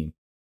the team.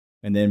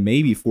 And then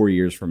maybe 4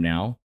 years from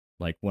now,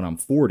 like when I'm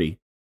 40,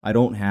 I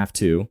don't have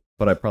to,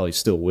 but I probably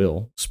still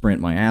will sprint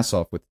my ass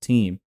off with the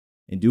team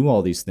and do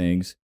all these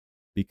things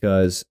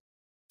because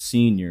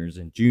seniors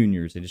and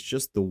juniors, and it's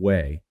just the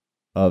way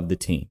of the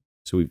team.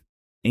 So we're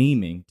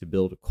aiming to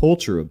build a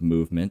culture of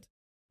movement,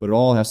 but it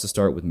all has to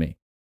start with me.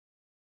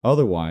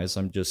 Otherwise,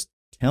 I'm just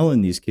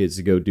telling these kids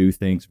to go do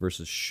things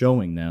versus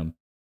showing them.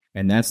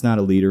 And that's not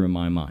a leader in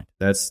my mind.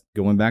 That's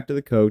going back to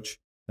the coach.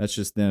 That's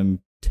just them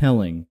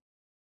telling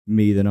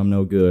me that I'm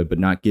no good, but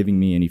not giving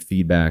me any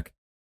feedback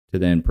to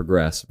then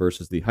progress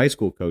versus the high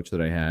school coach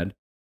that I had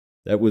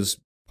that was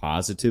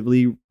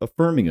positively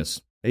affirming us.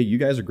 Hey, you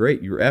guys are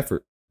great. Your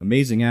effort,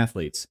 amazing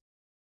athletes.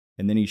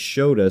 And then he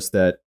showed us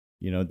that,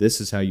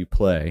 this is how you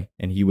play.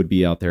 And he would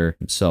be out there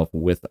himself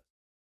with us.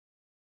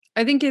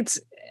 I think it's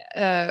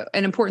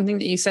an important thing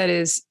that you said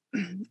is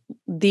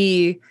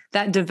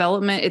that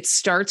development, it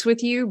starts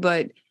with you,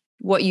 but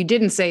what you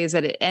didn't say is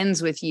that it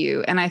ends with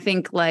you. And I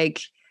think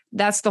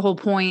that's the whole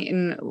point.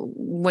 And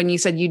when you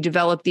said you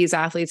develop these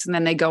athletes and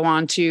then they go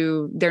on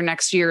to their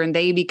next year and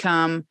they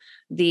become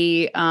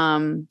they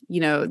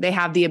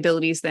have the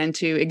abilities then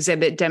to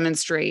exhibit,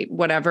 demonstrate,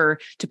 whatever,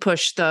 to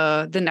push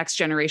the next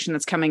generation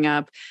that's coming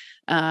up.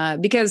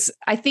 Because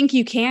I think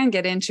you can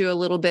get into a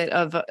little bit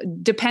of,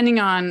 depending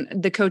on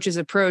the coach's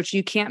approach,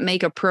 you can't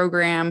make a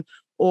program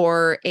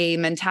or a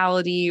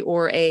mentality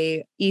or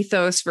a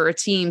ethos for a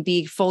team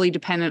be fully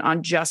dependent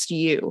on just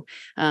you.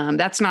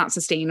 That's not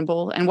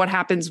sustainable. And what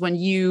happens when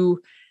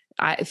you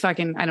I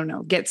don't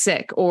know, get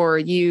sick, or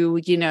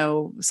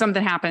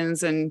something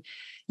happens and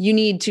you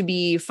need to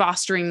be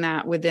fostering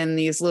that within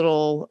these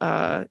little,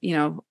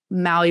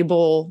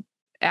 malleable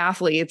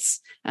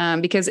athletes,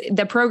 because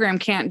the program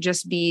can't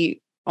just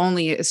be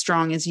only as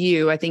strong as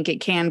you. I think it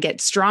can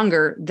get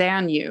stronger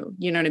than you.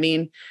 You know what I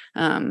mean?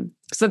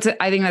 So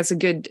I think that's a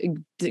good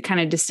kind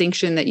of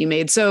distinction that you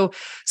made. So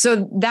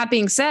that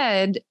being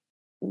said,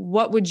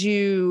 what would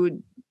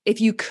you, if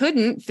you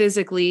couldn't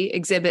physically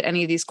exhibit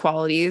any of these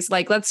qualities,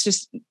 like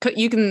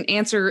you can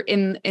answer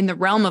in the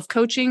realm of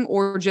coaching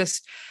or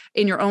just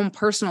in your own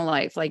personal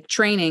life, like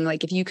training,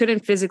 like if you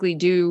couldn't physically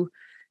do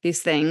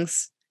these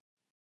things,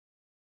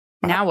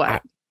 now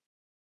what?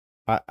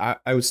 I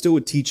would still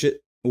teach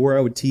it, or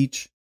I would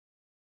teach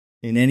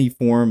in any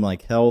form,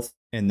 like health,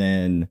 and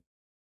then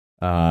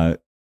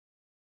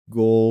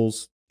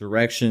goals,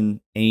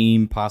 direction,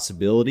 aim,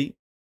 possibility,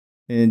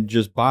 and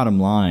just bottom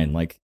line.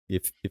 Like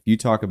if you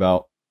talk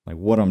about like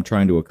what I'm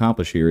trying to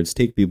accomplish here, it's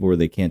take people where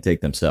they can't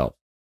take themselves.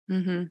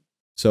 Mm-hmm.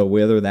 So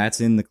whether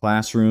that's in the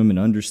classroom and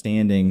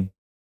understanding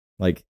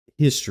like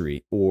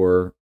history,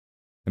 or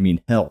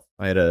health.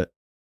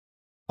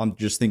 I'm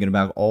just thinking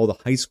about all the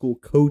high school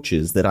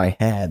coaches that I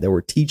had that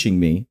were teaching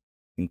me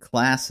in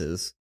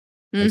classes.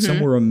 Mm-hmm. Like some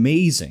were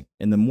amazing.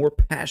 And the more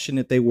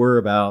passionate they were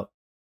about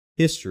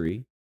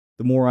history,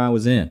 the more I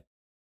was in.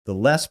 The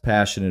less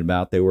passionate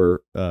about they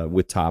were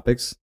with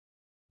topics,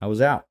 I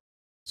was out.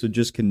 So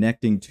just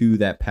connecting to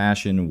that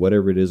passion,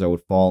 whatever it is I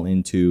would fall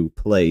into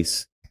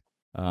place.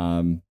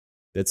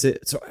 That's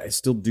it. So I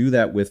still do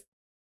that with,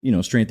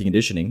 strength and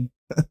conditioning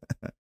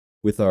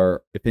with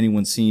if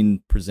anyone's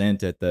seen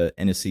present at the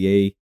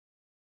NSCA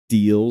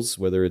deals,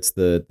 whether it's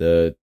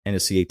the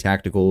NSCA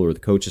tactical or the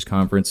coaches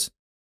conference,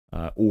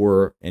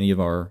 or any of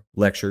our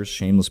lectures,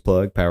 shameless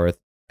plug,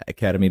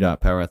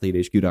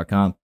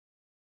 academy.powerathletehq.com.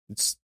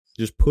 It's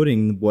just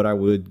putting what I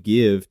would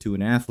give to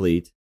an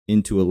athlete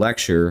into a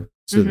lecture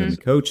so mm-hmm. that the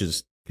coach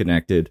is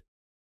connected,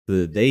 so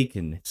that they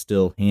can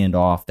still hand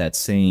off that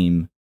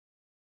same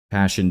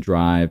passion,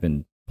 drive,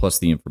 and plus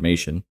the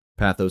information,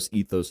 pathos,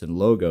 ethos, and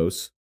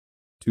logos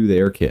to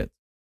their kids.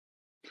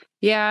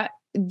 Yeah.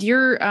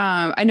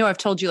 I know I've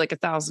told you like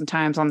 1,000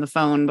 times on the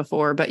phone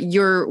before, but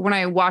when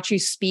I watch you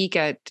speak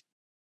at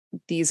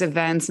these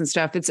events and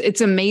stuff,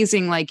 it's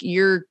amazing. Like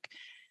you're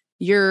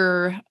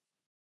it's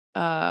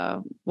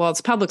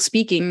public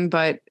speaking,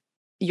 but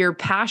your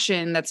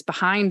passion that's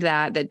behind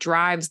that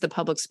drives the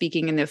public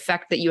speaking and the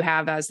effect that you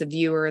have as the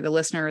viewer, the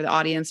listener, the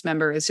audience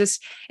member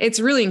it's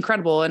really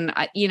incredible. And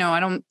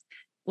I'm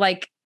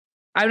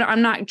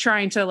not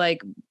trying to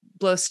like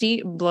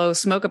blow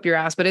smoke up your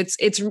ass, but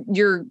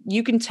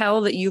you can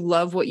tell that you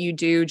love what you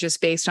do just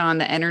based on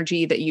the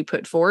energy that you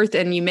put forth,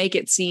 and you make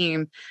it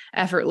seem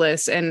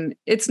effortless. And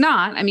it's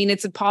not.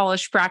 It's a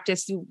polished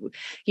practice.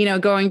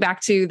 Going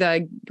back to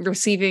the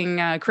receiving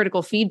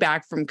critical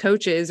feedback from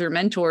coaches or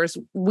mentors,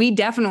 we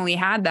definitely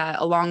had that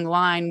along the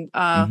line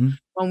mm-hmm.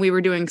 when we were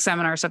doing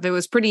seminar stuff. It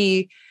was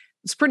pretty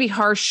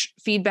harsh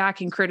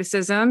feedback and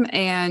criticism,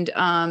 and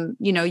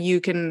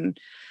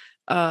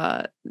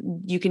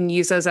you can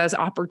use those as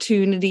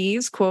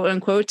opportunities, quote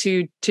unquote,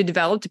 to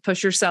develop, to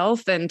push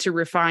yourself and to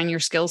refine your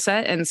skill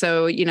set. And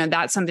so,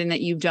 that's something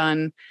that you've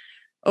done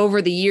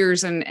over the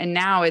years, and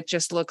now it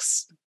just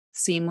looks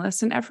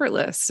seamless and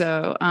effortless.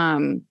 So,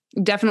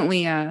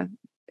 definitely,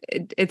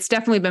 it's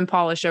definitely been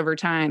polished over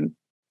time.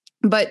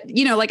 But,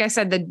 like I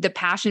said, the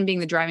passion being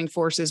the driving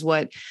force is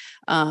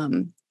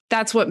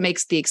that's what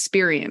makes the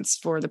experience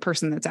for the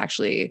person that's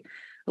actually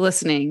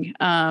listening.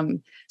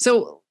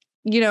 So,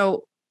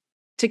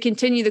 to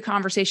continue the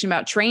conversation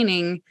about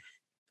training,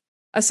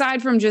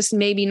 aside from just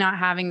maybe not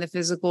having the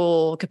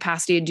physical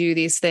capacity to do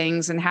these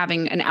things and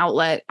having an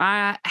outlet,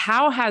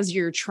 how has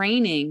your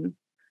training,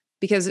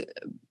 because,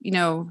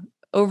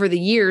 over the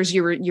years,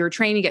 your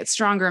training gets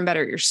stronger and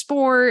better at your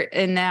sport.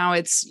 And now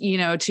it's,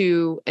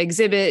 to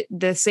exhibit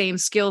the same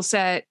skill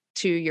set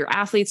to your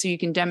athletes so you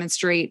can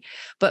demonstrate.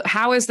 But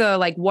how is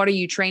what are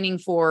you training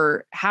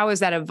for? How has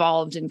that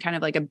evolved in kind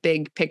of like a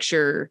big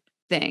picture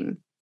thing?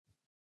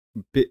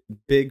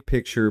 Big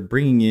picture,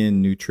 bringing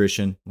in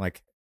nutrition,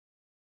 like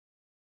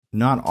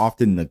not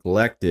often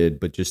neglected,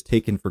 but just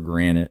taken for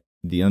granted,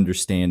 the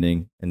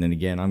understanding. And then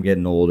again, I'm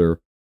getting older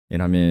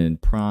and I'm in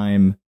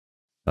prime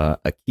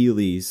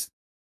Achilles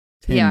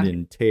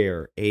tendon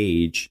tear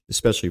age,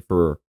 especially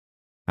for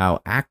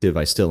how active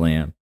I still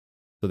am.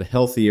 So the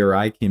healthier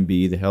I can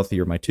be, the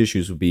healthier my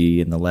tissues will be,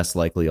 and the less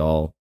likely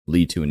I'll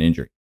lead to an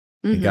injury.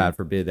 Mm-hmm. And God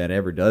forbid that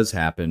ever does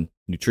happen,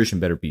 nutrition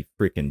better be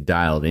freaking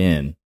dialed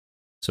in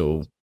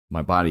so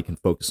my body can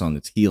focus on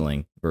its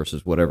healing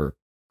versus whatever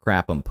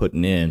crap I'm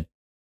putting in.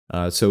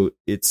 So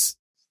it's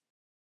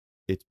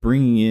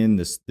bringing in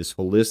this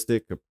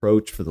holistic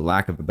approach, for the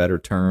lack of a better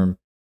term,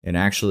 and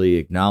actually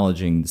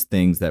acknowledging the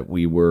things that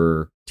we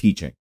were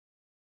teaching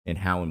and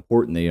how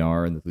important they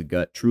are, and that the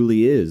gut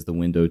truly is the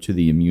window to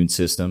the immune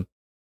system.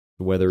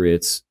 Whether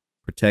it's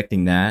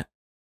protecting that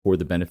for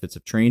the benefits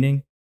of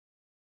training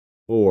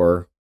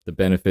or the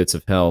benefits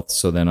of health,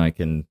 so then I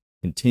can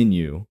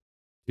continue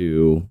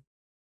to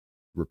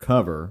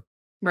recover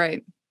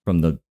Right.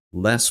 from the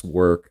less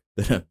work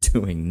that I'm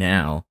doing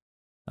now.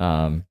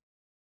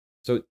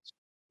 So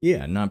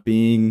yeah, not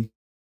being,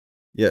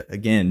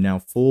 again, now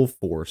full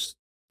force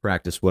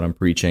practice what I'm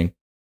preaching.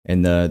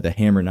 And the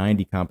Hammer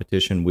 90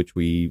 competition, which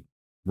we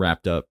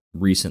wrapped up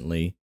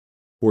recently,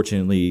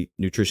 fortunately,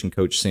 nutrition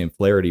coach Sam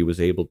Flaherty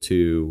was able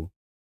to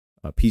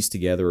piece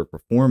together a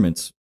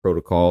performance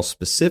protocol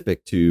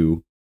specific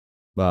to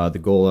the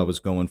goal I was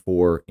going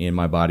for in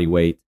my body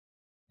weight,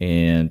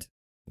 and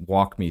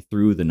walk me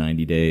through the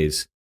 90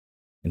 days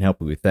and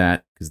help me with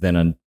that. Because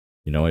then,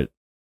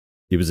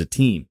 it was a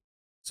team.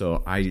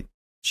 So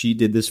she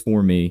did this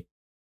for me.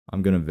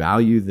 I'm going to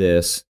value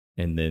this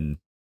and then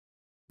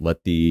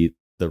let the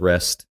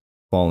rest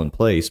fall in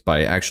place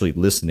by actually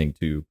listening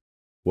to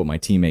what my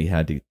teammate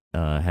had to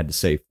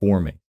say for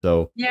me.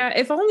 So yeah,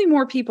 if only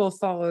more people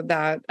followed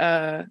that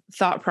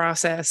thought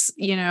process,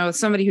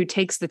 somebody who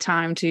takes the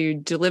time to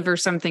deliver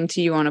something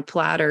to you on a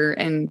platter,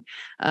 and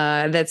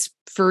that's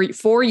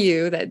for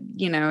you, that,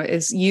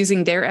 is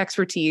using their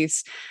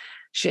expertise.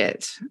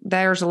 Shit,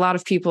 there's a lot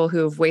of people who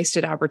have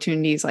wasted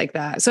opportunities like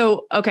that.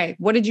 So, okay,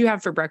 what did you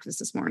have for breakfast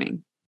this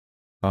morning?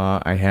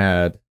 I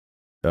had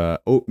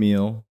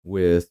oatmeal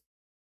with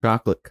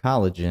chocolate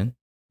collagen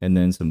and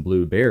then some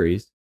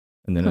blueberries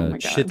and then a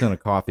shit ton of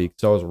coffee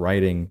because I was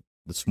writing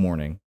this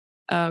morning.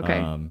 Okay.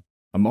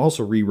 I'm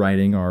also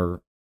rewriting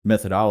our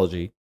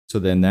methodology. So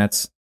then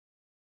that's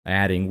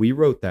adding, we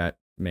wrote that,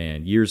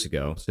 years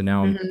ago. So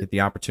now I get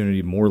the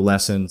opportunity, more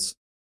lessons,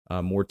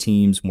 more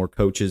teams, more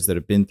coaches that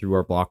have been through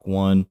our block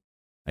one,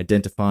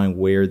 identifying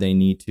where they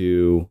need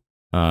to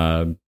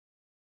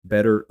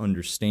better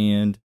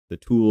understand the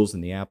tools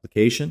and the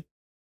application.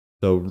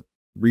 So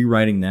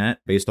rewriting that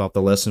based off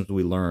the lessons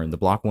we learned. The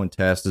block one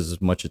test is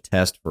as much a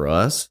test for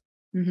us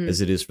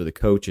as it is for the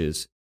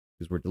coaches,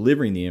 because we're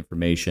delivering the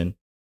information.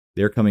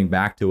 They're coming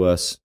back to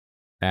us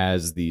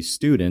as the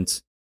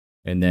students,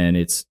 and then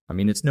it's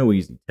no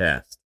easy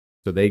test.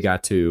 So they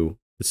got to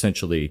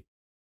essentially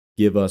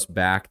give us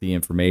back the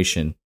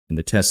information, and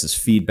the test is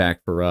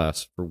feedback for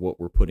us for what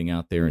we're putting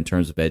out there in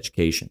terms of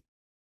education.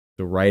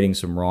 So righting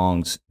some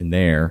wrongs in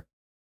there.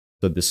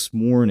 So this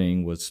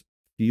morning was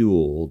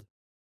fueled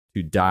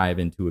to dive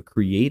into a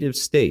creative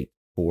state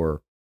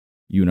for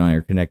you and I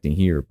are connecting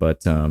here.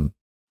 But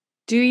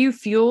do you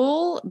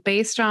fuel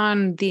based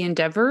on the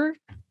endeavor?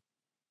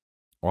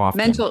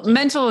 Often.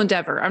 Mental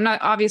endeavor. I'm not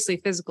obviously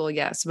physical,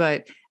 yes,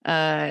 but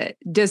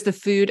does the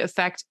food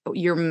affect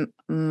your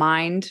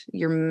mind,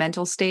 your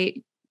mental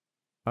state?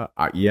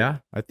 Yeah,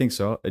 I think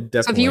so.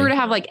 Definitely. So if you were to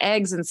have like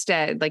eggs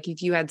instead, like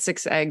if you had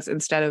 6 eggs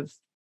instead of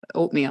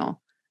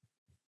oatmeal,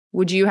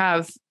 would you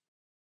have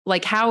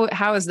like how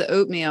is the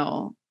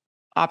oatmeal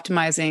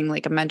optimizing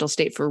like a mental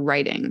state for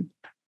writing?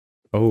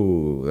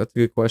 Oh, that's a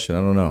good question. I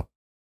don't know.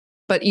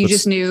 But you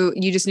just knew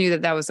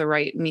that was the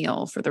right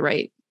meal for the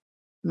right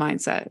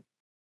mindset.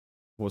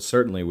 Well,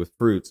 certainly with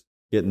fruits,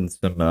 getting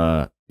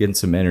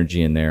some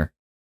energy in there.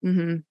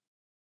 Mm-hmm.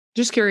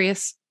 Just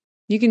curious.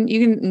 You can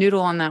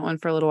noodle on that one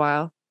for a little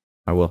while.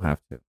 I will have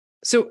to.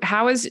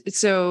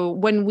 So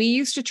when we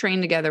used to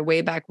train together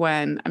way back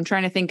when, I'm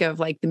trying to think of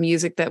like the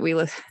music that we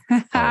listen.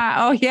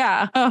 Oh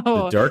yeah.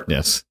 Oh, The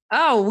Darkness.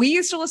 Oh, we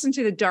used to listen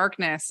to The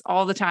Darkness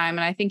all the time.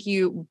 And I think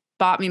you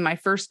bought me my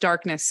first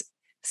Darkness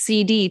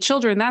CD.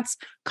 Children, that's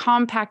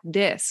compact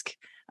disc.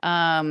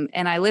 And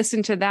I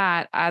listened to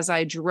that as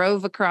I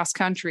drove across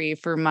country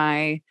for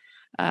my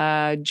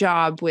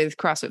job with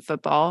CrossFit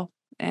Football,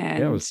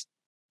 and it was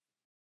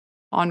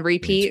on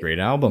repeat. It's a great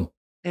album.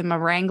 In my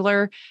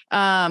Wrangler.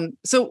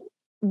 So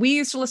we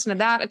used to listen to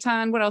that a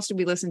ton. What else did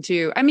we listen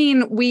to? I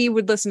mean, we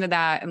would listen to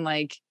that, and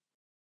like,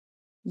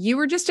 you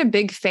were just a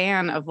big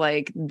fan of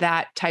like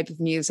that type of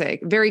music,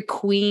 very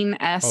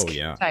Queen-esque. Oh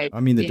yeah. Type. I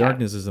mean, The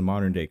Darkness is a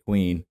modern day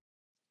Queen.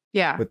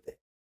 Yeah. But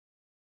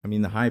I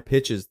mean, the high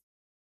pitches.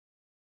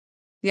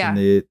 Yeah. And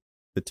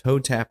the toe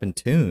tapping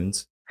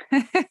tunes.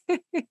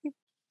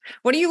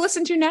 What do you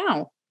listen to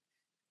now?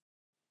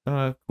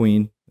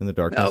 Queen and The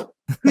Darkness. Oh,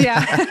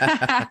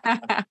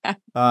 yeah.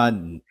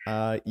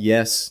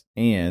 Yes,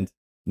 and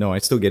no, I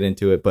still get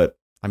into it, but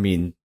I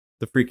mean,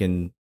 the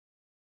freaking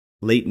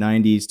late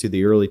 90s to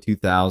the early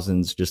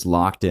 2000s just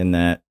locked in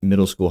that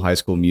middle school, high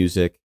school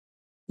music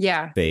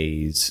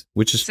phase,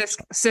 which is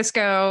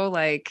Cisco,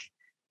 like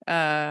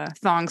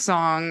Thong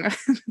Song.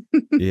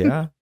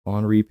 Yeah,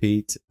 on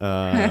repeat.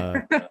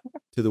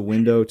 To the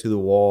Window, to the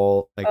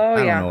Wall. Like, I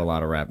don't know a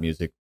lot of rap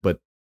music, but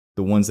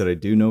the ones that I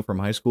do know from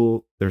high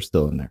school, they're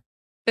still in there.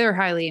 They're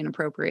highly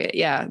inappropriate.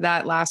 Yeah,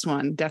 that last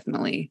one,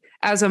 definitely.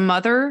 As a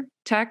mother,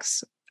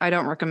 Tex, I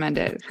don't recommend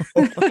it.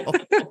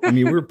 I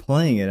mean, we were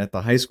playing it at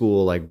the high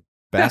school, like,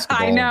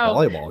 basketball and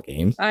volleyball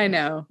games. I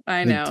know.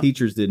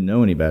 Teachers didn't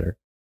know any better.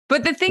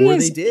 But the thing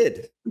is, they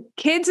did.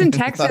 Kids in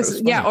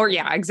Texas,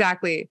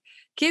 exactly.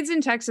 Kids in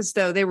Texas,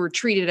 though, they were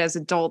treated as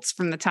adults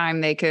from the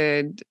time they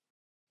could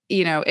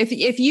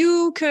if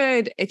you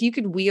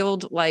could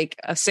wield like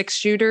a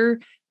 6-shooter,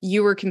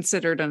 you were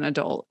considered an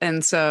adult.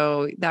 And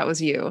so that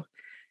was you.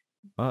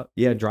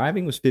 Yeah,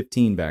 driving was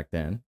 15 back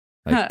then.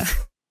 Like,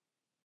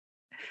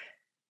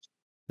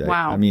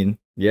 wow. I mean,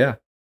 yeah.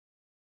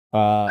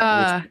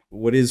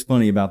 What is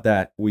funny about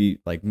that, me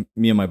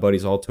and my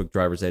buddies all took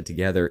driver's ed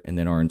together, and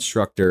then our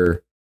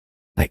instructor,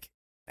 like,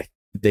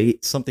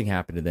 something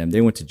happened to them.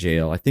 They went to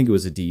jail. I think it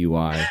was a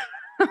DUI.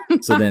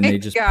 So then they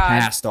just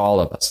passed all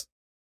of us.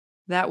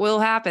 That will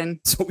happen.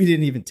 So we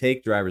didn't even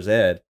take driver's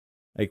ed.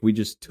 Like, we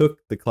just took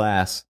the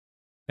class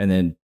and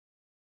then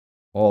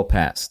all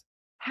passed.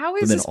 How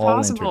is this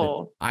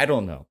possible? I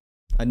don't know.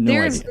 I have no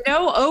idea. There's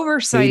no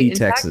oversight Katy, in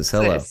Texas.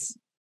 Hello.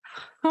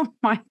 Oh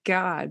my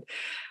God.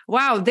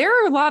 Wow. There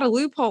are a lot of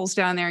loopholes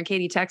down there in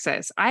Katy,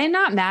 Texas. I am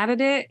not mad at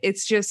it.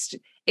 It's just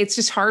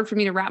hard for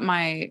me to wrap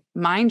my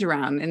mind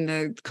around in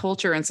the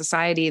culture and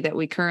society that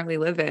we currently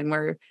live in,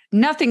 where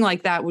nothing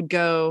like that would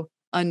go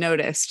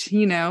unnoticed,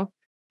 you know?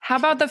 How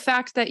about the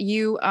fact that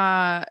you've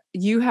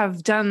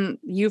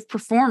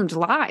performed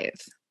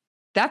live?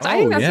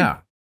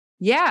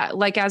 Yeah,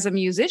 like as a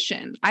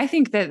musician. I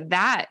think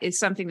that is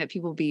something that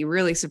people would be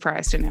really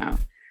surprised to know.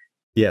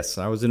 Yes,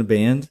 I was in a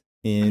band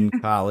in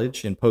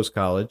college and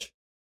post-college.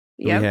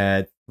 Yep. We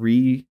had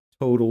 3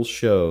 total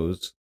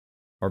shows.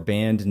 Our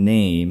band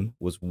name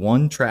was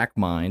One Track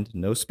Mind,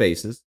 no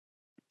spaces.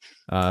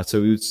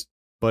 So it was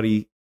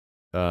Buddy.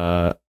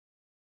 I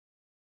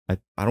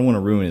don't want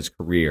to ruin his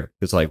career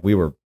because like we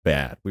were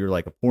bad. We were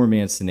like a poor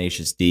man's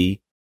Tenacious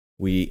D.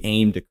 We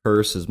aimed to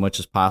curse as much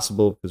as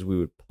possible because we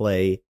would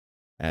play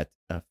at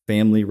a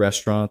family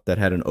restaurant that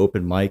had an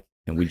open mic,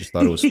 and we just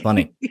thought it was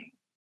funny.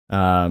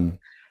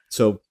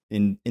 So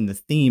in the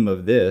theme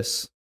of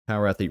this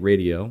Power Athlete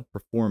Radio,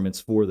 performance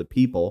for the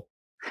people,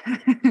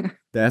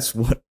 that's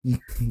what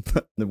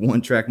the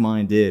One Track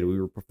Mind did.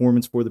 We were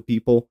performance for the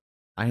people.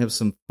 I have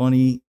some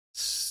funny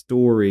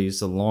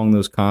stories along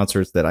those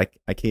concerts that I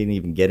can't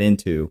even get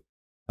into.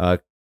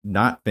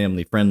 Not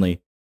family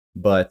friendly,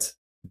 but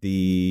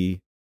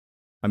it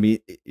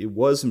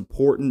was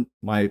important.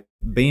 My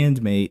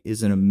bandmate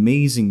is an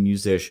amazing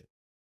musician,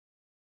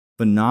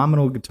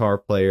 phenomenal guitar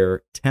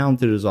player,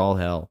 talented as all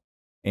hell,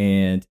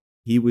 and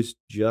he was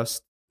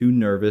just too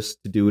nervous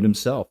to do it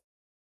himself.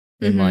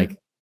 And like,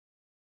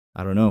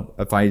 I don't know,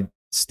 if I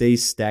stay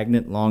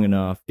stagnant long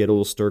enough, get a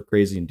little stir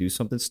crazy and do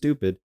something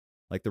stupid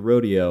like the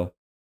rodeo,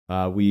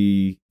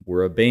 we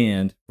were a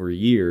band for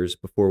years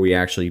before we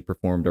actually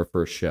performed our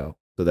first show.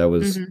 So that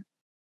was,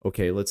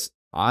 okay,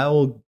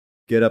 I'll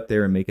get up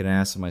there and make an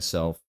ass of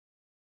myself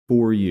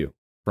for you,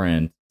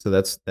 friend. So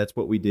that's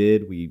what we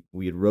did. We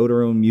had wrote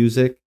our own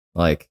music.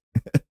 Like,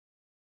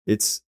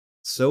 it's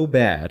so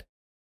bad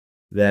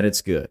that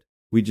it's good.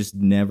 We just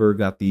never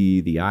got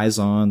the eyes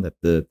on that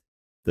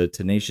the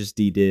Tenacious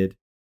D did,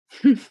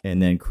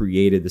 and then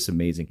created this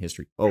amazing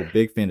history. Oh,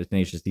 big fan of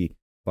Tenacious D,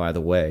 by the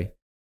way.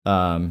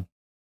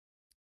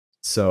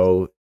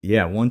 So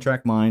yeah, One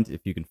Track Mind.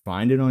 If you can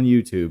find it on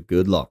YouTube,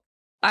 good luck.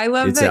 I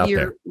love that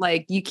you're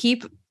like, you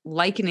keep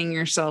likening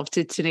yourself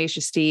to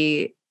Tenacious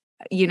D,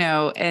 you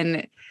know,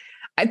 and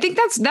I think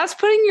that's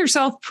putting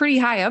yourself pretty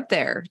high up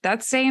there.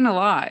 That's saying a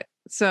lot.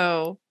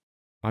 So,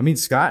 I mean,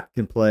 Scott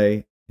can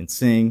play and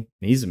sing,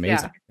 and he's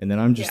amazing. Yeah. And then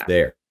I'm just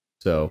there.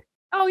 So,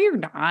 oh, you're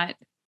not.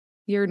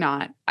 You're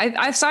not.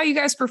 I saw you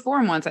guys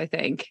perform once, I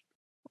think,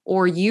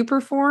 or you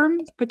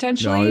performed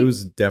potentially. No, it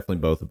was definitely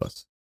both of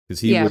us,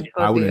 because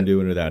I wouldn't do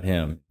it without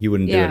him. He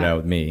wouldn't do it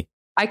without me.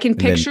 I can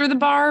picture the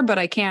bar, but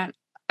I can't.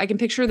 I can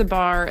picture the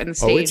bar and the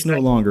stage. Oh, it's no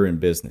longer in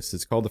business.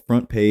 It's called the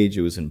Front Page.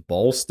 It was in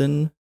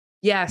Ballston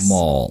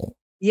Mall.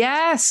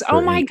 Yes.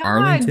 Oh my God.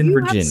 Arlington,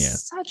 Virginia. Have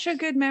such a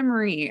good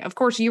memory. Of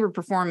course, you were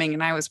performing,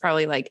 and I was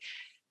probably like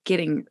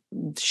getting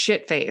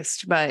shit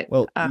faced. But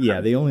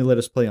they only let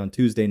us play on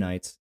Tuesday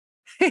nights.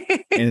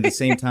 And at the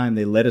same time,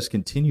 they let us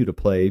continue to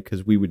play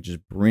because we would just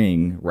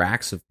bring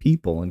racks of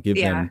people and give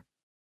them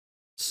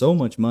so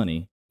much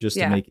money just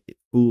to make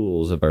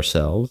fools of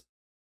ourselves.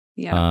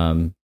 Yeah.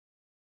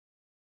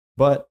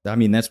 But I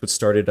mean, that's what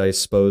started, I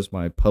suppose,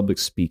 my public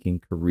speaking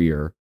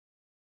career,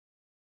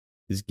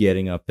 is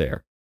getting up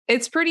there.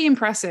 It's pretty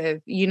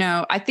impressive. You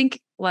know, I think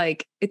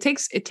like it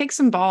takes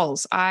some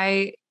balls.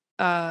 I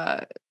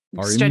are a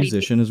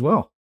musician as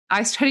well.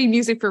 I studied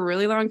music for a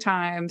really long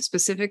time,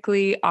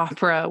 specifically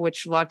opera,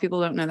 which a lot of people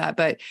don't know that,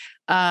 but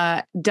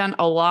done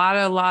a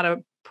lot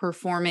of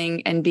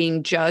performing and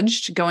being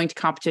judged, going to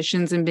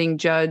competitions and being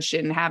judged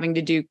and having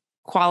to do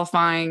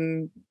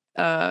qualifying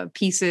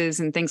pieces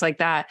and things like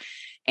that,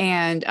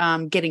 and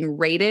getting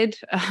rated.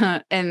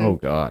 And oh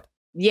God.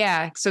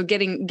 Yeah. So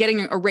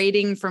getting a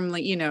rating from,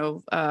 like, you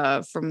know,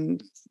 from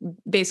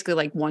basically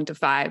like 1 to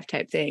 5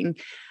 type thing,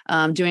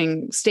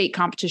 doing state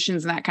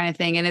competitions and that kind of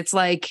thing. And it's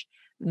like,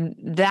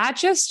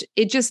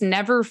 it just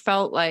never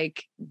felt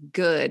like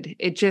good.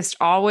 It just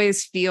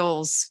always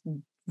feels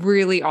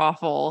really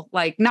awful.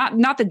 Like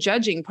not the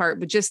judging part,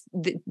 but just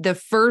the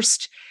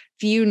first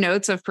few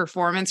notes of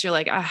performance, you're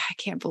like, I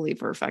can't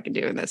believe we're fucking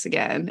doing this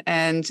again.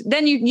 And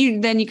then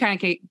you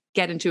kind of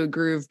get into a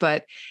groove,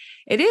 but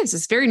It is.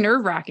 It's very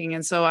nerve wracking.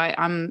 And so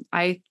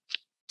I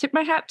tip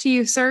my hat to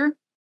you, sir.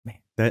 Man,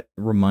 that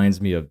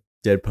reminds me of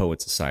Dead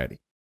Poet Society,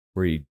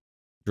 where he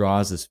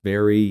draws this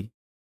very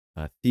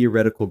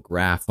theoretical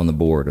graph on the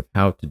board of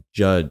how to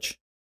judge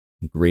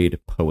and grade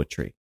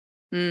poetry.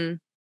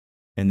 Mm.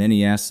 And then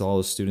he asks all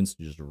the students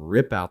to just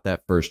rip out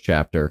that first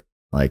chapter.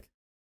 Like,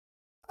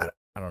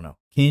 I don't know.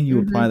 Can you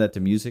apply that to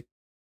music?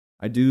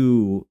 I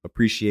do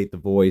appreciate The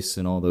Voice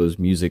and all those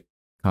music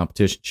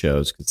competition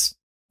shows because,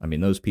 I mean,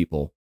 those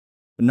people,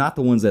 but not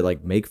the ones that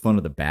like make fun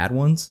of the bad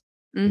ones,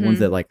 the ones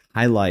that like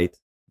highlight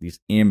these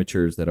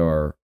amateurs that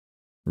are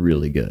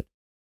really good.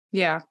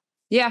 Yeah.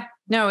 Yeah.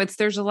 No,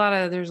 there's a lot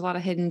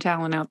of hidden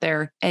talent out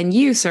there. And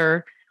you,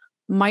 sir,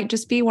 might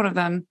just be one of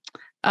them.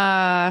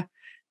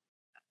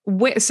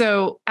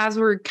 So as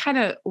we're kind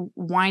of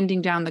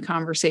winding down the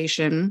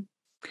conversation,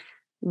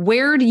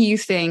 where do you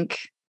think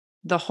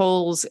the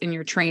holes in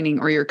your training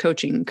or your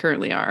coaching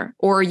currently are?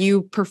 Or are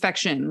you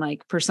perfection,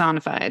 like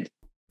personified?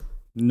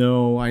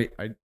 No, I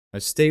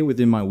stay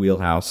within my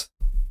wheelhouse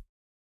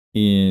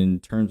in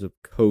terms of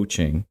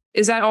coaching.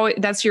 Is that all?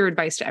 That's your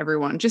advice to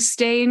everyone? Just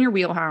stay in your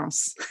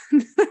wheelhouse.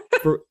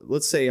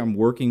 Let's say I'm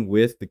working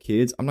with the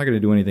kids. I'm not going to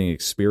do anything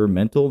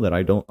experimental that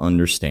I don't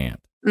understand.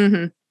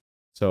 Mm-hmm.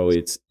 So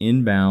it's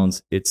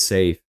inbounds, it's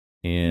safe,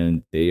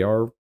 and they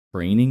are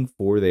training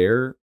for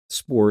their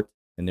sport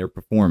and their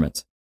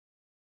performance.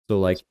 So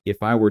like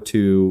if I were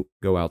to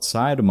go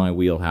outside of my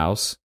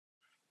wheelhouse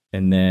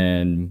and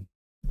then,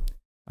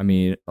 I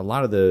mean, a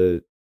lot of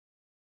the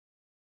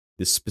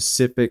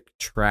specific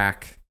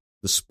track,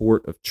 the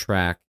sport of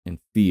track and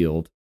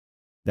field,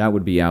 that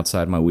would be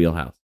outside my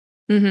wheelhouse.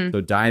 Mm-hmm.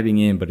 So diving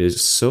in, but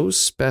it's so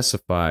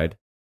specified,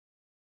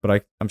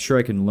 but I'm sure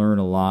I can learn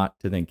a lot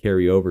to then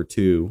carry over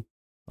to,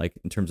 like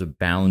in terms of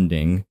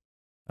bounding,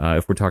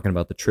 if we're talking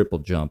about the triple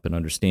jump and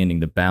understanding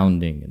the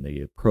bounding and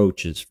the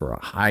approaches for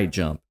a high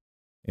jump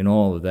and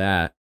all of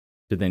that,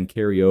 to then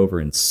carry over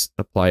and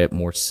apply it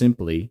more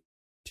simply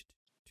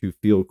to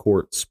field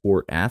court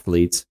sport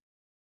athletes,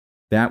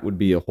 that would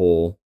be a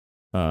hole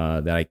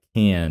that I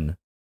can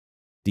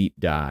deep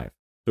dive.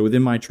 So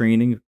within my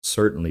training,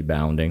 certainly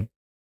bounding.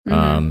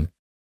 Mm-hmm.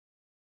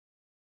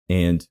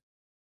 And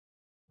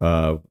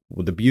well,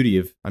 the beauty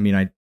of, I mean,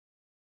 I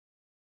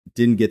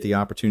didn't get the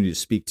opportunity to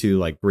speak to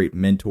like great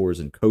mentors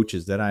and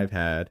coaches that I've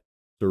had,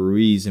 so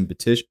Ruiz in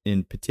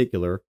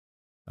particular.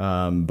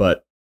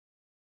 But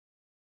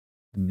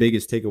the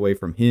biggest takeaway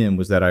from him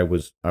was that I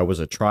was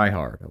a try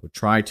hard. I would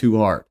try too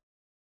hard.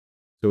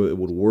 So it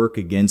would work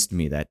against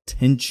me. That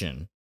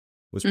tension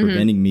was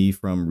preventing me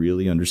from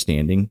really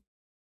understanding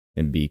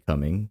and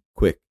becoming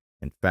quick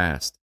and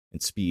fast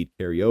and speed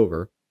carry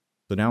over.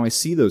 So now I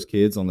see those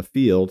kids on the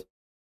field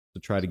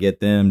to try to get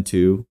them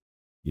to,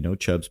 you know,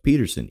 Chubbs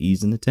Peterson,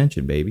 ease in the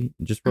tension, baby,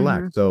 and just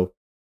relax. So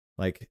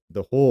like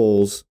the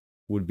holes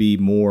would be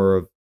more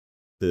of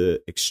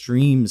the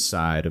extreme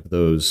side of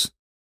those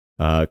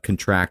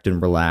contract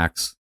and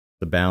relax,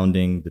 the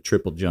bounding, the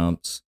triple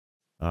jumps,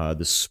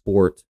 the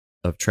sport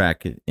of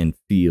track and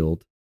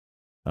field,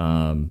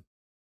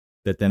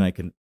 that then I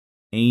can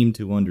aim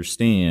to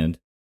understand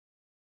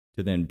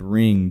to then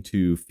bring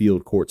to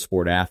field court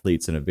sport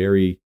athletes in a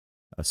very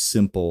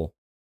simple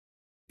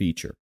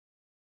feature.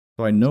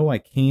 So I know I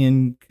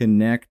can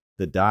connect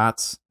the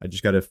dots. I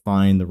just got to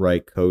find the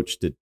right coach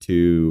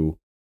to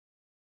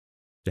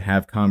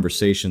have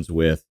conversations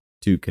with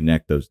to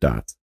connect those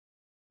dots.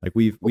 Like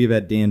we've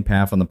had Dan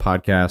Paff on the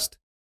podcast,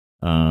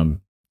 so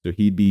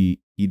he'd be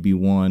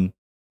one.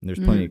 And there's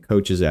plenty of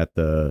coaches at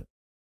the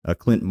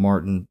Clinton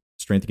Martin,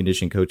 strength and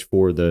conditioning coach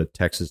for the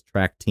Texas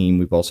track team.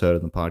 We've also had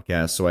on the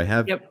podcast. So I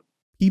have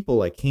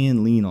people I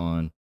can lean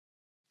on.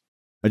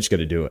 I just got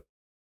to do it.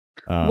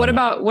 What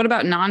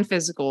about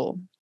non-physical?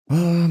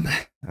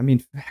 I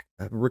mean,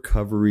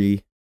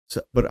 recovery.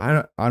 So, but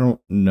I don't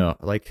know.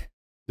 Like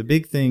the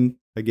big thing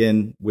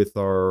again with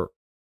our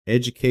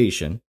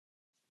education,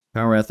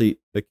 Power Athlete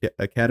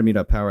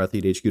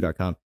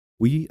Academy.powerathletehq.com,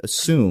 we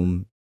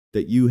assume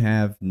that you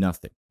have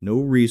nothing, no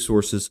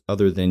resources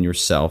other than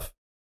yourself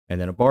and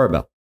then a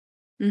barbell.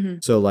 Mm-hmm.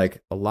 So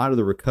like a lot of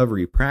the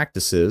recovery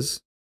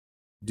practices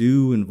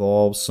do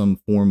involve some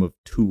form of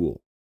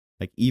tool.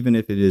 Like even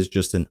if it is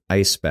just an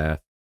ice bath,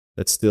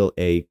 that's still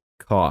a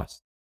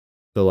cost.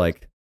 So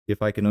like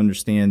if I can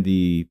understand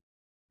the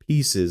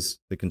pieces,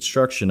 the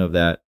construction of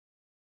that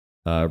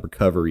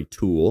recovery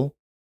tool,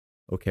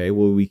 okay,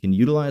 well, we can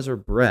utilize our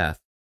breath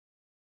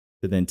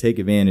to then take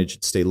advantage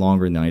and stay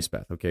longer in the ice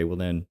bath. Okay, well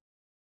then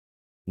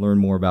learn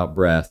more about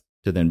breath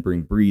to then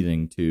bring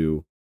breathing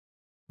to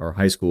our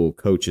high school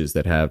coaches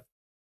that have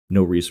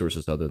no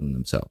resources other than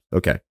themselves.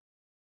 Okay.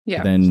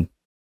 Yeah. Then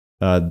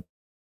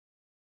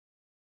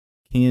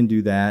can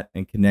do that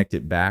and connect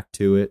it back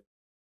to it.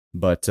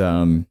 But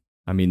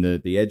I mean,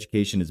 the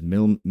education is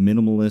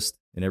minimalist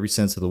in every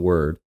sense of the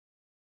word.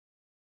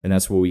 And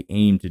that's what we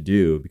aim to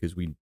do because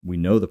we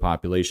know the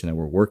population that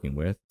we're working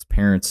with. It's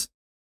parents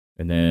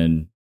and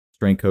then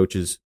strength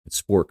coaches and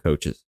sport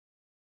coaches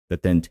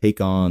that then take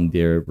on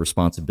their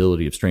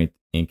responsibility of strength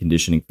and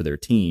conditioning for their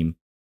team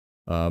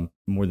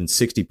more than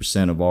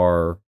 60% of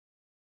our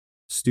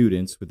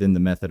students within the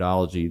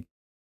methodology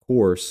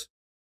course,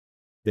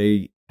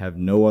 they have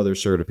no other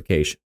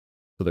certification.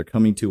 So they're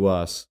coming to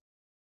us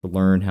to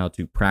learn how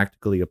to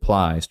practically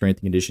apply strength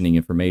and conditioning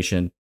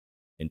information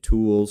and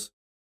tools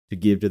to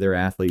give to their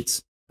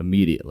athletes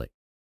immediately.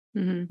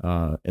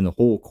 Mm-hmm. And the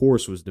whole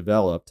course was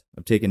developed.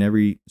 I've taken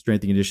every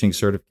strength and conditioning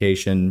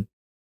certification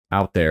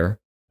out there,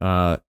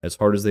 as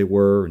hard as they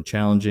were and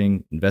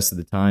challenging, invested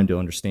the time to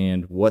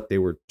understand what they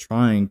were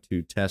trying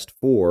to test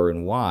for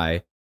and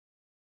why.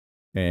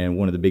 And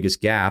one of the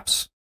biggest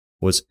gaps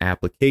was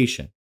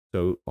application.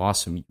 So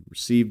awesome, you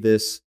received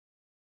this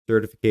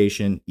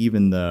certification,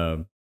 even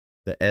the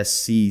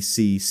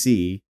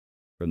SCCC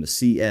from the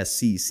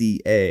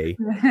CSCCA,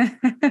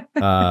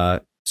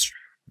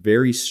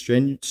 very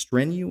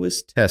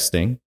strenuous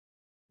testing,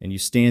 and you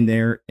stand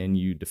there and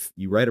you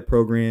write a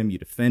program, you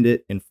defend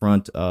it in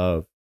front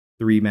of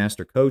 3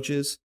 master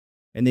coaches,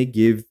 and they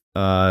give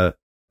a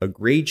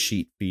grade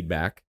sheet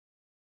feedback,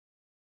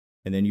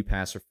 and then you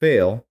pass or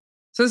fail.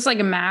 So it's like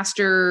a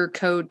master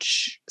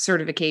coach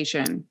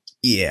certification.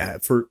 Yeah,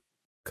 for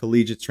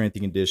collegiate strength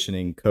and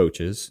conditioning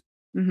coaches.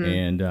 Mm-hmm.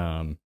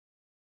 And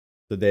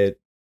so that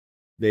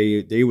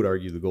they would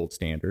argue the gold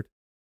standard.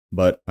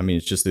 But I mean,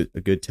 it's just a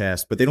good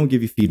test, but they don't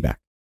give you feedback.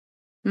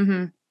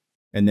 Mm-hmm.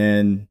 And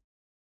then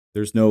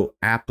there's no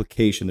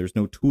application. There's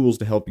no tools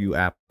to help you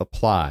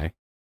apply.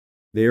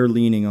 They're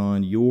leaning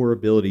on your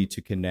ability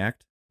to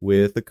connect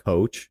with a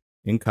coach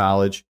in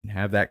college and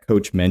have that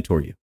coach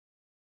mentor you.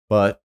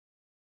 But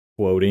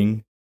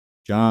quoting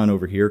John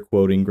over here,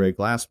 quoting Greg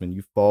Glassman,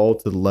 you fall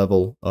to the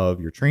level of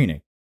your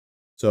training.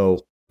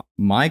 So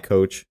my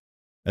coach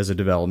as a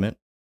development,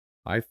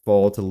 I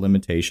fall to the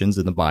limitations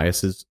and the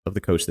biases of the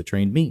coach that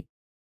trained me.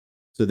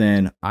 So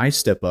then I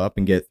step up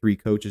and get 3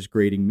 coaches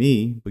grading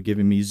me, but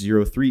giving me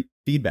 0-3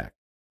 feedback.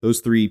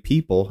 Those 3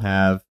 people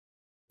have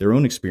their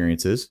own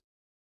experiences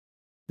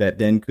that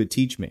then could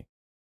teach me.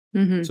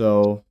 Mm-hmm.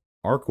 So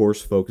our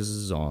course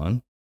focuses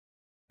on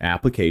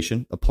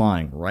application,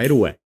 applying right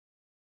away,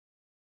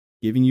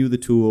 giving you the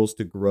tools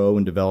to grow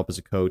and develop as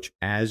a coach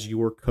as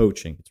you're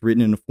coaching. It's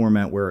written in a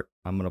format where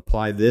I'm going to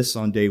apply this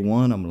on day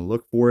 1. I'm going to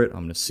look for it.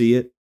 I'm going to see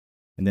it.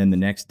 And then the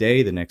next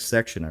day, the next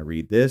section, I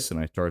read this and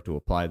I start to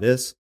apply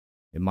this.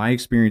 And my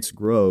experience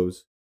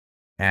grows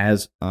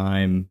as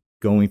I'm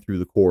going through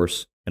the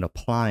course and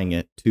applying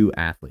it to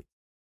athletes.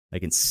 I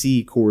can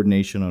see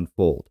coordination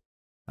unfold.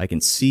 I can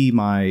see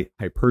my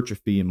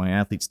hypertrophy and my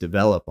athletes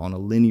develop on a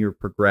linear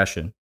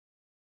progression.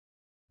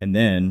 And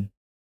then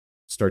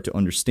start to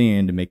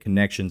understand and make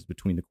connections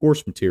between the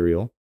course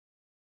material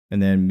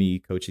and then me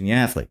coaching the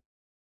athlete.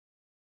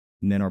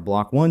 And then our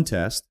block 1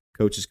 test,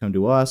 coaches come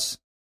to us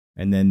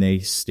and then they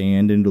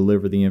stand and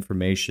deliver the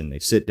information. They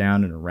sit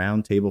down in a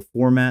round table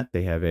format.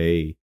 They have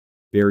a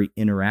very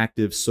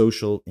interactive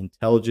social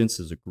intelligence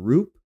as a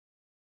group.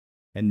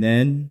 And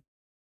then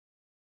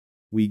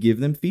we give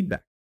them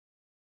feedback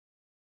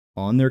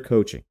on their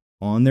coaching,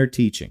 on their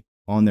teaching,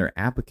 on their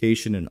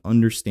application and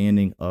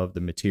understanding of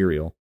the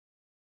material.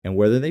 And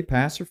whether they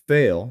pass or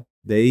fail,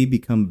 they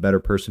become a better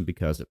person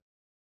because of it.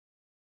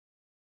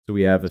 So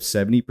we have a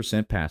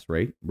 70% pass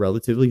rate,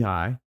 relatively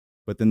high,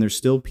 but then there's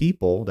still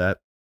people that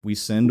we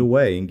send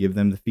away and give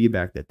them the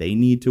feedback that they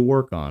need to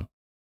work on.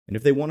 And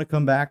if they want to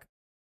come back,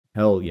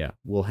 hell yeah,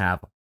 we'll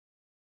have them.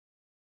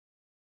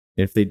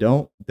 If they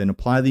don't, then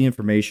apply the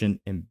information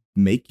and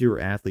make your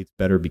athletes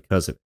better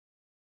because of it.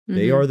 Mm-hmm.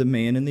 They are the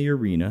man in the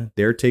arena.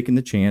 They're taking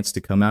the chance to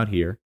come out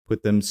here,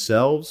 put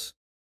themselves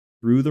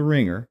through the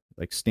ringer,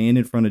 like stand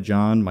in front of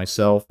John,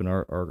 myself, and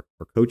our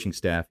coaching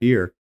staff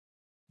here,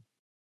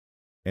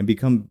 and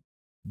become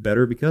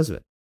better because of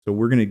it. So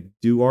we're going to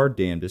do our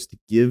damnedest to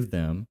give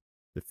them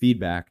the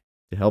feedback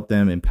to help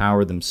them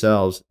empower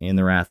themselves and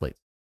their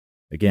athletes.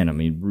 Again, I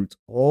mean, roots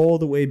all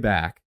the way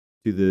back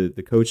to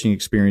the coaching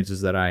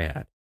experiences that I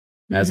had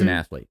as an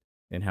athlete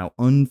and how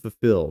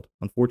unfulfilled,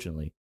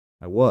 unfortunately,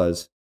 I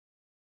was,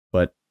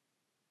 but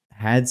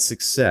had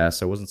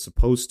success. I wasn't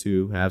supposed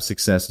to have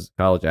success as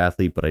a college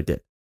athlete, but I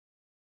did.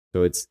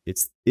 So it's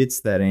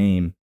that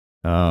aim,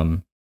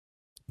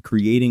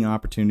 creating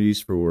opportunities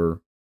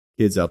for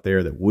kids out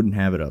there that wouldn't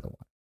have it otherwise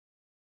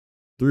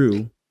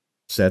through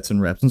sets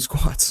and reps and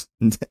squats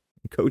and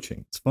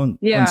coaching. It's fun.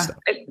 Yeah. Fun stuff.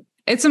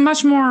 It's a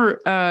much more,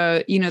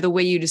 the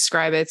way you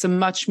describe it, it's a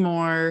much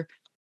more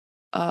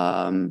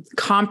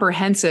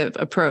comprehensive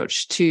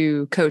approach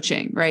to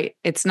coaching, right?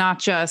 It's not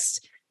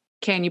just,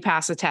 can you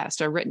pass a test,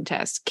 a written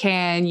test?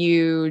 Can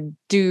you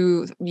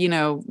do,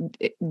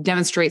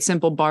 demonstrate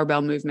simple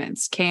barbell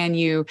movements?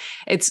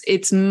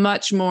 It's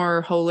much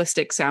more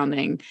holistic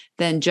sounding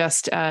than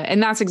just,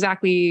 and that's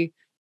exactly,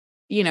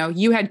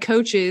 you had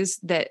coaches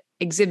that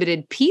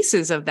exhibited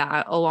pieces of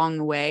that along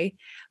the way,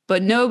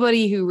 but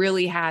nobody who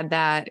really had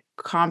that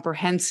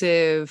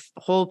comprehensive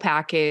whole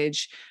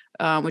package,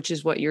 which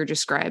is what you're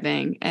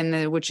describing.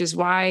 And which is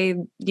why,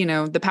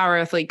 the power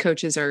athlete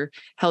coaches are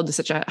held to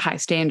such a high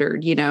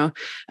standard,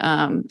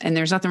 and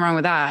there's nothing wrong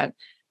with that.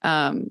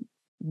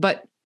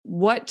 But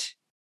what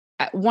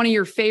one of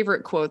your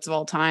favorite quotes of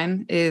all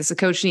time is a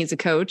coach needs a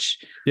coach.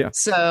 Yeah.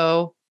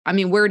 So, I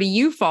mean, where do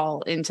you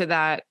fall into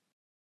that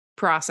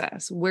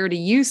process? Where do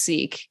you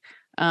seek?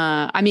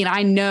 I mean,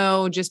 I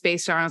know just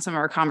based on some of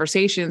our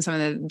conversations,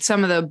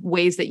 some of the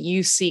ways that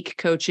you seek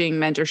coaching,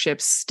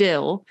 mentorship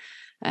still,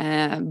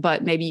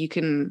 but maybe you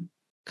can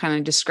kind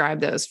of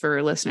describe those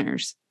for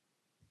listeners.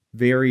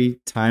 Very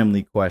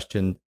timely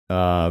question.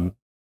 So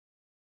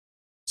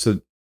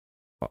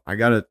I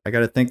gotta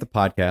thank the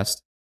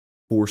podcast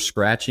for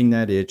scratching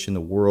that itch in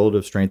the world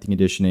of strength and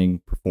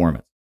conditioning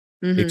performance.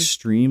 Mm-hmm.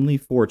 Extremely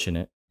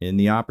fortunate in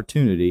the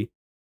opportunity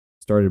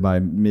started by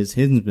Ms.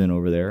 Hinsman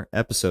over there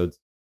episodes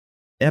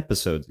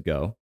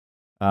ago.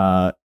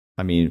 I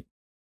mean,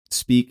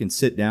 speak and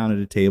sit down at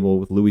a table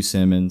with Louis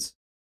Simmons,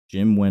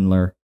 Jim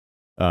Wendler,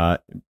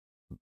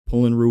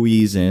 pulling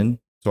Ruiz in.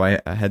 So I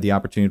had the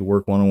opportunity to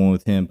work one-on-one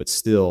with him, but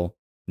still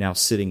now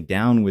sitting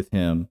down with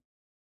him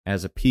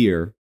as a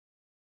peer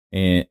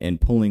and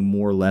pulling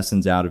more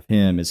lessons out of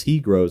him as he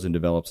grows and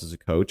develops as a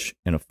coach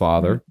and a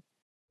father. Mm-hmm.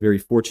 Very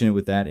fortunate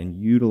with that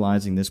and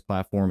utilizing this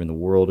platform in the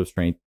world of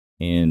strength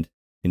and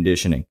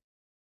conditioning.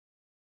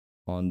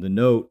 On the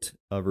note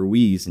of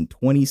Ruiz, in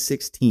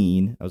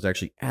 2016, I was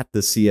actually at the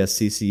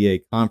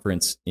CSCCA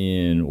conference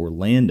in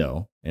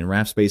Orlando, and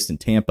Raf's based in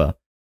Tampa,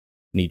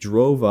 and he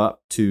drove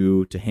up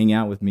to hang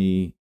out with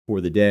me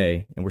for the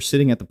day, and we're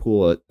sitting at the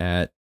pool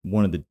at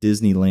one of the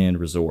Disneyland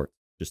resorts,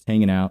 just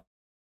hanging out,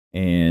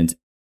 and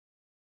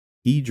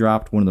he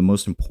dropped one of the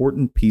most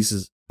important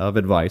pieces of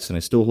advice, and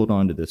I still hold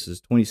on to this,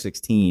 is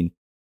 2016,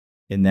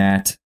 in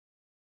that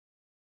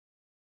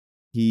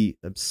he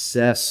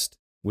obsessed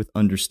with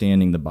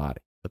understanding the body,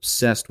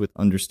 obsessed with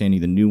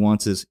understanding the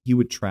nuances. He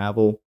would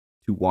travel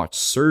to watch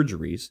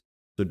surgeries.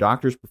 So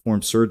doctors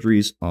perform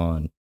surgeries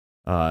on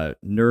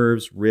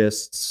nerves,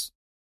 wrists,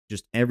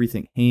 just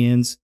everything,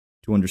 hands,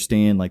 to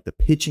understand like the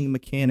pitching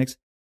mechanics.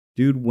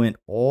 Dude went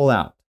all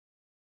out.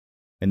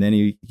 And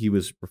then he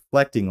was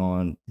reflecting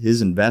on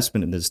his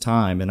investment in his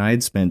time. And I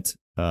had spent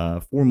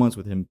 4 months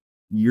with him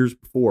years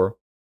before.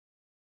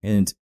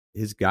 And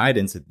his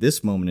guidance at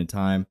this moment in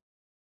time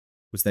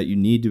was that you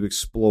need to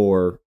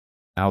explore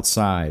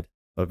outside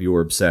of your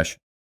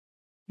obsession.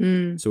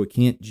 Mm. So it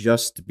can't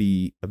just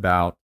be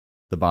about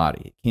the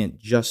body. It can't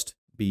just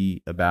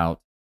be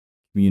about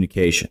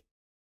communication.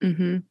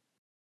 Mm-hmm.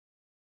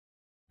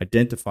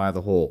 Identify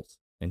the holes.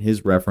 And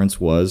his reference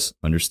was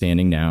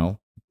understanding now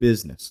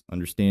business,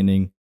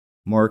 understanding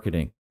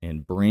marketing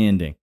and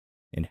branding,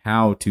 and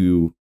how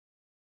to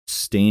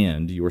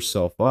stand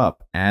yourself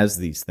up as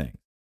these things.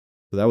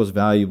 So that was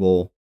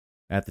valuable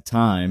at the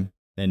time.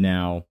 And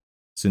now,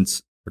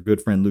 since our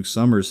good friend Luke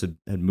Summers had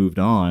moved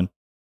on,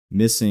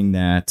 missing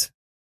that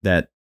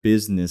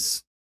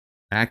business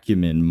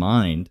acumen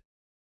mind,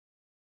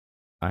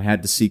 I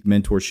had to seek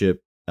mentorship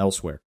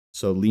elsewhere.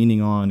 So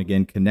leaning on,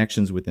 again,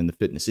 connections within the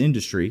fitness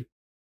industry,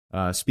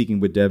 speaking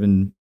with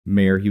Devin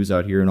Mayer, he was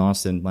out here in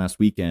Austin last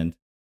weekend,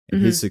 and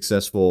mm-hmm. his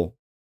successful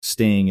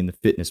staying in the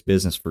fitness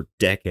business for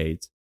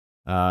decades.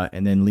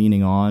 And then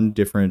leaning on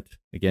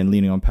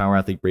Power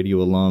Athlete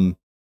Radio alum,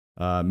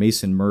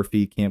 Mason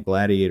Murphy, Camp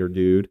Gladiator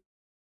dude.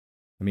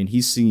 I mean,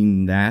 he's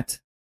seen that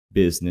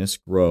business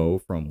grow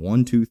from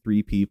 1, 2,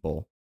 3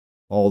 people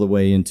all the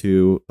way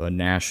into a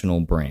national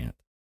brand.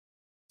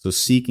 So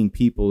seeking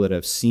people that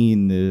have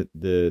seen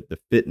the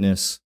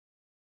fitness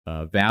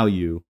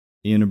value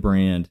in a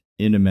brand,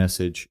 in a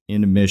message,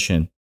 in a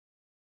mission,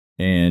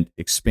 and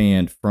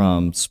expand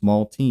from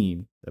small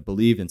team that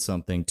believe in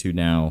something to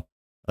now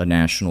a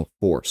national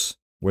force.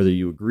 Whether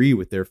you agree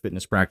with their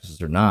fitness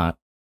practices or not,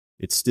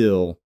 it's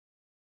still,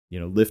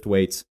 lift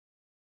weights,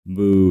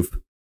 move,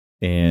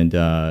 and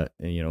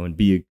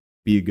be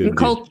a good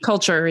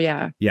culture.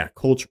 Yeah,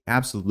 culture,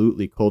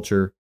 absolutely,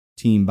 culture,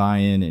 team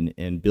buy-in,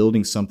 and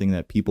building something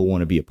that people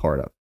want to be a part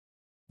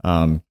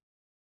of.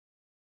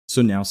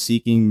 So now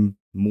seeking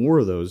more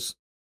of those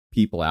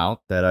people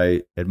out that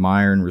I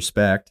admire and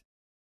respect,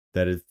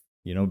 that have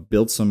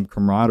built some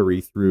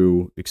camaraderie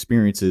through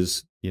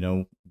experiences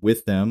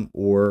with them,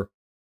 or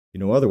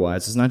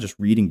otherwise. It's not just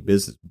reading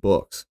business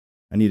books.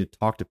 I need to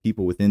talk to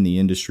people within the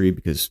industry,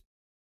 because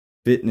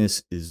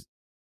fitness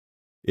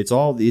it's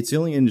the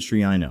only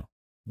industry I know.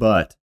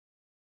 But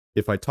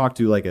if I talk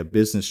to like a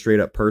business straight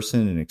up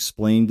person and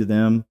explain to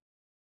them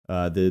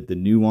the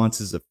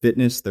nuances of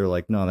fitness, they're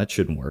like, no, that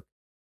shouldn't work,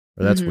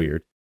 or that's mm-hmm.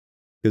 weird.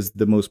 Because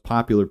the most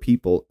popular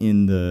people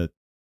in the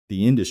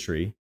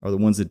industry are the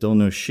ones that don't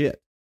know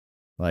shit.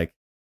 Like,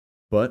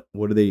 but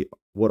what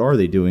are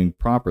they doing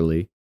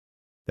properly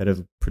that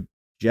have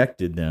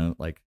projected them,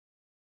 like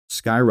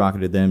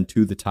skyrocketed them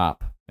to the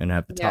top and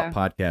have the top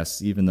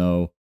podcasts, even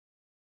though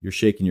you're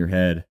shaking your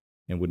head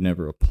and would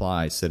never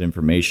apply said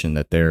information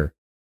that they're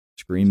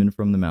screaming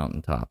from the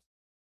mountaintop.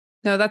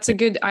 No,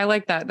 I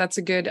like that. That's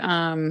a good,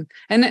 and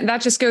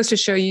that just goes to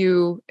show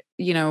you,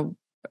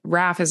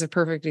 Raf is a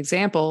perfect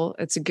example.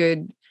 It's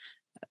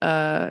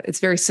it's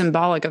very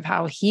symbolic of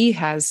how he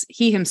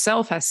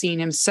himself has seen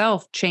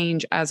himself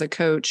change as a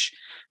coach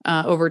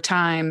over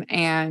time,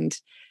 and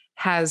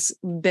has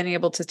been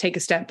able to take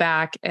a step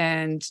back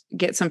and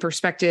get some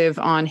perspective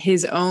on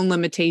his own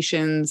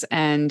limitations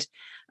and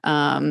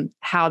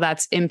how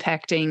that's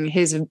impacting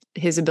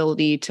his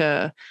ability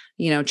to,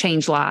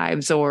 change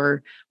lives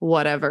or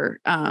whatever.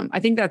 I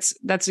think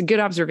that's a good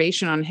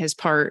observation on his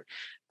part.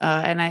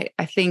 And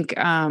I think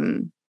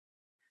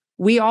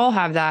we all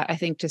have that, I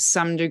think, to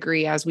some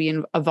degree as we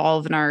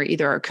evolve in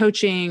either our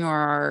coaching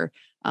or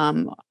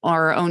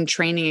our own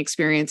training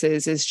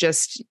experiences, is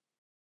just,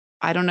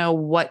 I don't know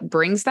what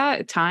brings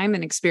that time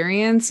and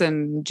experience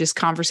and just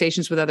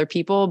conversations with other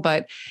people.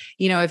 But,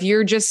 if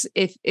you're just,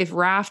 if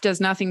Raf does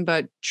nothing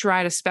but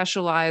try to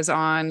specialize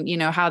on,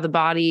 how the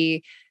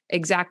body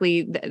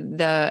exactly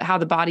how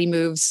the body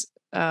moves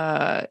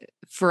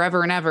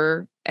forever and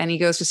ever, and he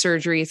goes to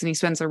surgeries and he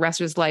spends the rest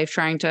of his life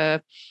trying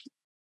to,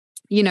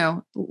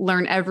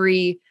 learn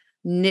every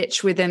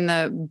niche within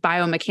the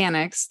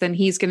biomechanics, then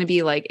he's going to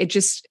be like,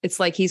 it's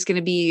like he's going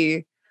to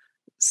be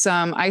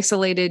some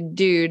isolated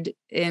dude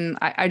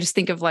I just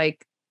think of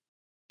like,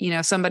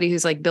 somebody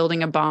who's like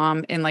building a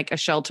bomb in like a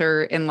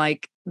shelter in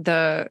like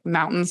the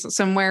mountains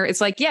somewhere.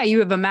 It's like, yeah, you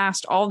have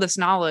amassed all this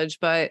knowledge,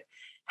 but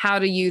what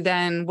do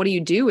you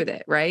do with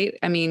it? Right.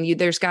 I mean, you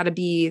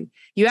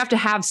have to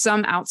have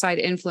some outside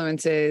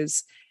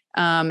influences,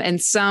 and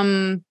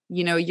some,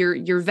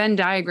 your Venn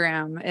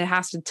diagram, it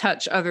has to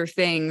touch other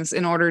things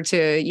in order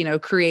to,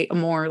 create a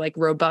more like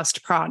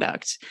robust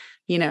product,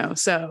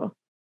 so.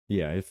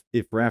 Yeah,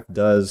 if Raf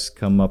does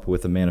come up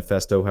with a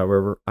manifesto,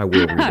 however, I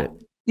will read it.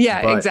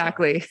 Yeah, but,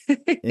 exactly.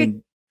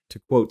 And to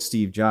quote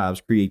Steve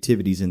Jobs,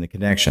 creativity's in the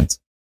connections.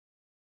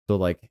 So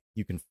like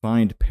you can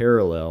find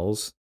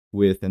parallels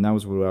with, and that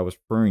was what I was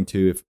referring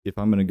to, if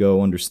I'm going to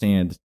go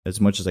understand as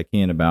much as I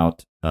can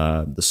about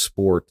the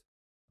sport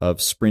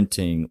of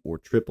sprinting or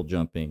triple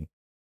jumping,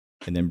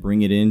 and then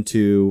bring it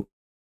into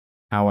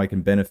how I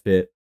can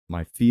benefit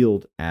my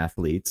field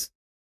athletes.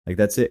 Like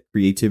that's it.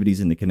 Creativity's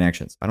in the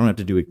connections. I don't have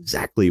to do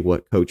exactly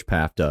what Coach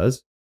Paff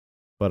does,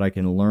 but I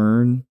can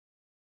learn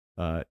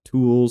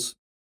tools,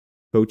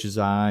 coach's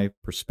eye,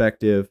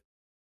 perspective,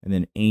 and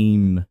then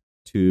aim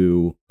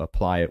to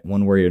apply it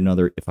one way or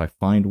another if I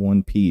find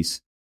one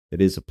piece that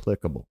is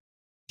applicable.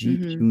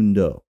 Jeet Kune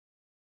Do.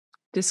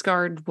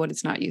 Discard what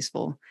is not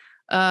useful.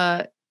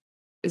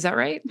 Is that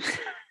right?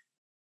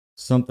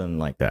 Something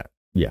like that.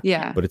 Yeah.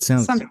 Yeah. But it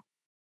sounds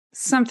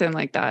something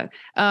like that.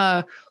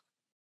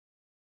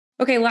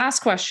 Okay,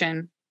 last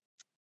question.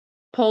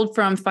 Pulled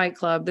from Fight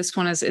Club. This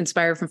one is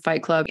inspired from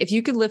Fight Club. If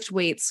you could lift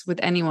weights with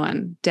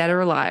anyone, dead or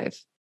alive,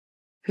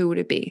 who would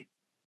it be?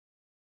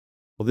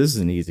 Well, this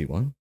is an easy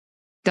one.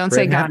 Don't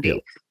say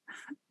Gandhi.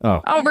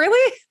 Oh,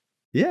 really?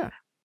 Yeah.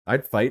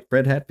 I'd fight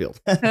Fred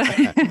Hatfield.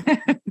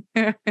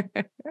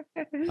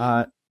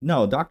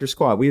 No, Dr.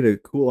 Squat. We had a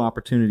cool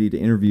opportunity to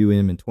interview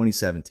him in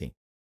 2017.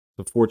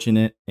 So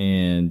fortunate.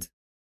 And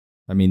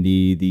I mean,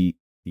 the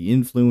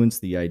influence,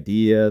 the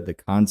idea, the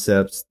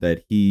concepts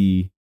that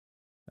he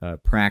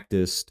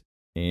practiced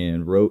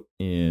and wrote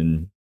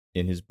in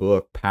his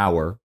book,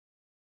 Power.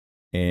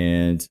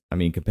 And I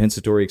mean,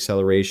 compensatory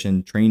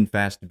acceleration, train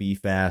fast to be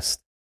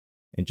fast,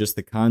 and just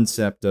the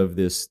concept of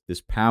this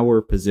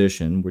power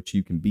position, which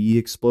you can be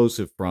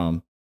explosive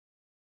from,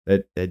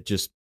 that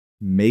just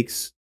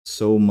makes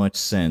so much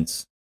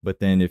sense. But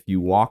then if you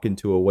walk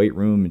into a weight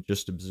room and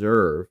just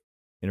observe,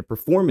 in a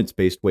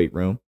performance-based weight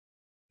room,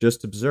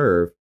 just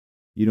observe,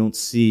 you don't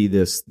see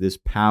this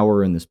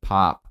power and this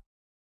pop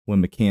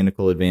when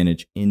mechanical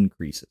advantage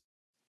increases.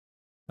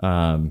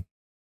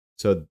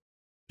 So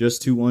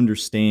just to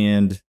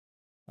understand,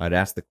 I'd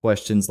ask the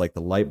questions like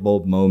the light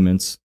bulb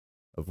moments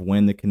of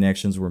when the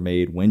connections were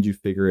made. When did you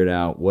figure it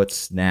out? What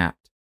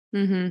snapped?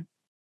 Mm-hmm.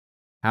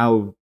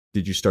 How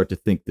did you start to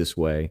think this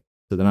way?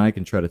 So then I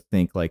can try to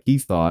think like he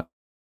thought,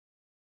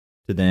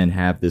 to then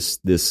have this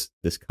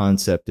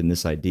concept and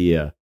this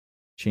idea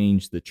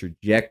change the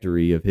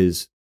trajectory of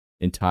his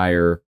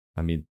entire,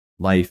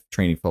 life,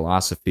 training,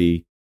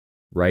 philosophy,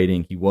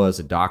 writing. He was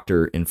a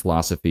doctor in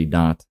philosophy,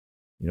 not,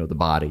 the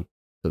body.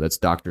 So that's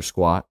Dr.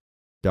 Squat,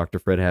 Dr.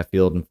 Fred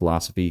Hatfield in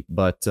philosophy.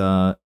 But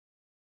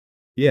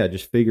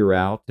just figure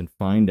out and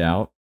find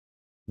out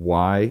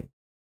why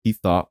he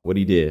thought what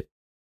he did.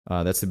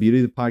 That's the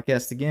beauty of the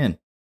podcast again.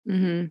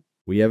 Mm-hmm.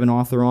 We have an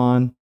author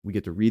on, we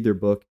get to read their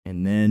book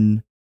and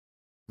then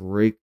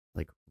rip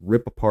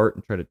apart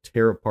and try to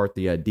tear apart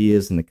the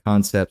ideas and the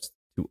concepts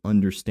to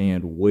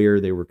understand where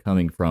they were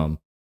coming from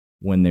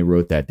when they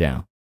wrote that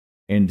down.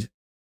 And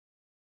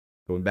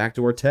going back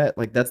to our test,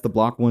 that's the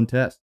block one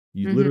test.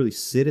 You literally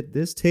sit at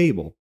this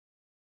table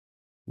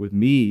with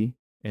me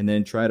and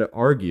then try to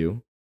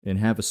argue and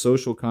have a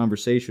social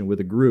conversation with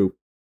a group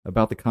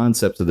about the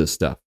concepts of this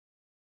stuff.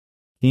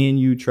 Can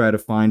you try to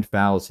find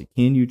fallacy?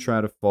 Can you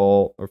try to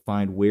fall or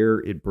find where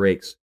it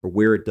breaks or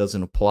where it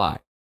doesn't apply?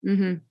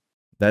 Mm-hmm.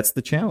 That's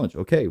the challenge.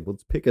 Okay,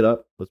 let's pick it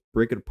up. Let's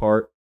break it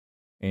apart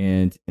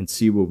and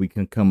see what we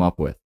can come up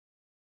with.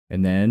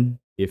 And then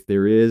if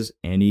there is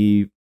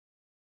any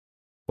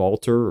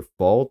fault or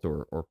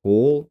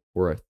hole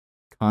or a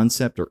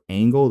concept or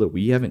angle that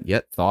we haven't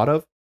yet thought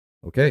of,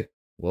 okay,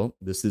 Well,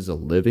 this is a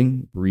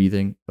living,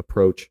 breathing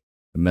approach,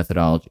 a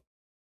methodology.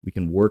 We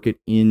can work it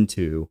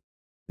into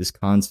this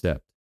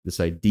concept, this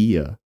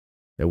idea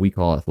that we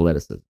call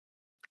athleticism.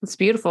 It's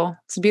beautiful.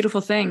 It's a beautiful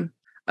thing.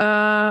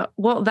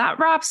 Well, that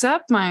wraps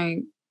up my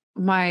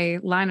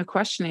line of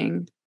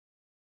questioning.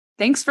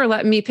 Thanks for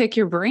letting me pick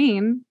your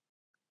brain.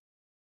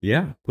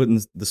 Yeah,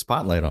 putting the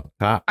spotlight on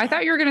top. I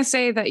thought you were going to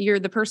say that you're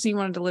the person you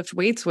wanted to lift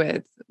weights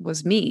with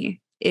was me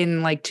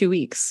in like 2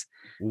 weeks.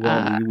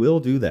 Well, we will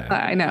do that.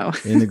 I know.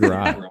 In the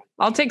garage.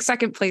 I'll take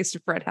second place to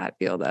Fred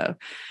Hatfield, though.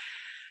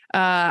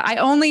 I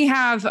only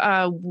have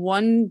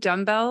one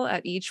dumbbell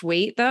at each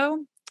weight, though,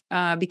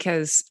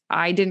 because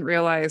I didn't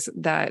realize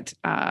that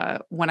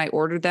when I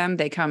ordered them,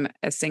 they come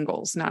as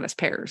singles, not as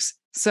pairs.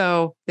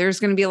 So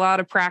there's going to be a lot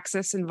of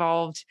praxis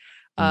involved.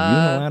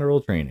 Unilateral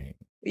training.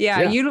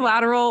 Yeah,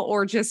 unilateral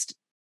or just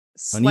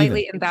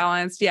slightly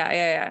imbalanced.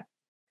 Yeah.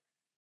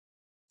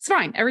 It's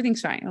fine.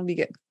 Everything's fine. It'll be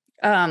good.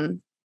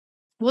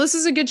 Well, this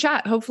is a good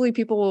chat. Hopefully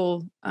people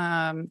will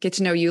get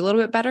to know you a little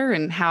bit better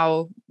and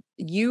how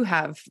you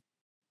have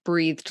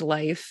breathed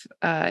life,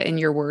 in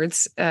your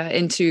words,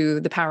 into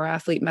the Power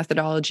Athlete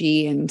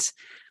methodology and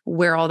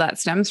where all that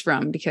stems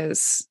from,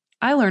 because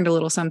I learned a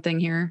little something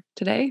here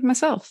today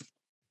myself.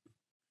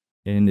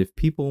 And if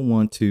people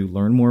want to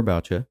learn more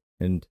about you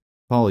and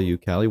follow you,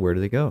 Callie, where do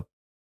they go?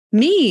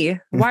 Me?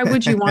 Why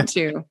would you want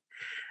to?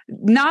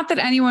 Not that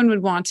anyone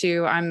would want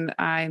to.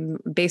 I'm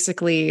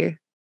basically,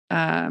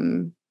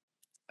 I'm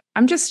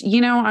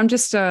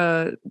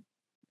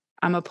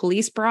a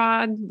police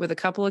broad with a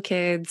couple of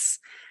kids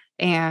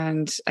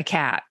and a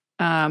cat.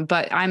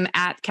 But I'm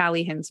at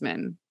Callie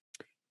Hinsman,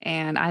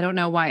 and I don't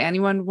know why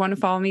anyone would want to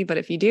follow me, but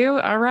if you do,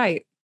 all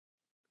right.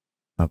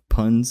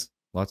 Puns,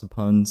 lots of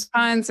puns.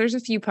 Puns. There's a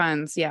few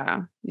puns.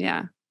 Yeah.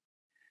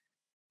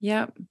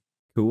 Yep.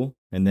 Cool.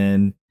 And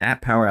then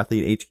at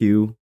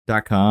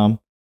powerathletehq.com,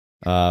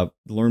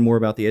 learn more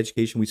about the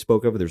education we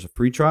spoke of. There's a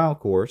free trial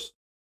course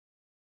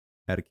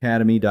at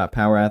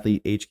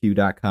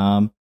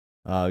academy.powerathletehq.com.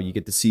 You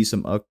get to see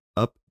some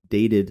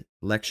updated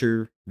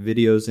lecture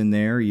videos in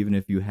there, even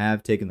if you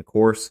have taken the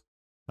course.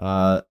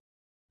 As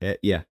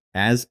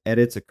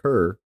edits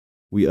occur,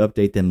 we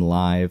update them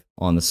live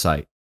on the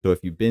site. So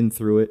if you've been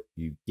through it,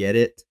 you get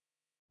it,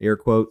 air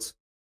quotes,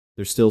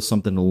 there's still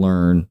something to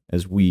learn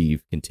as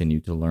we've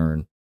continued to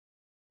learn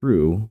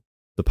through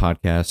the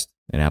podcast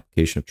and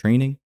application of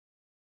training,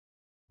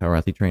 Power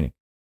Athlete Training.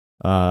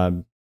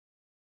 So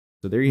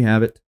there you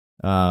have it.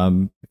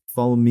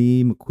 Follow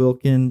me,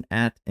 McQuilkin,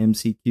 at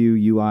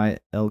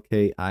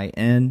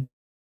MCQUILKIN.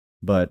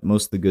 But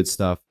most of the good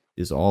stuff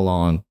is all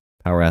on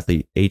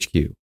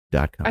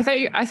powerathletehq.com. I thought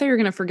you were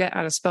going to forget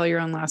how to spell your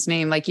own last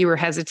name, like you were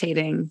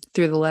hesitating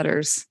through the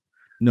letters.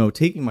 No,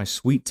 taking my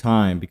sweet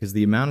time, because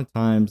the amount of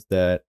times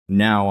that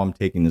now I'm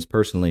taking this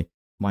personally,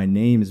 my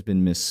name has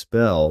been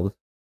misspelled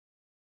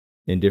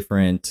in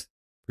different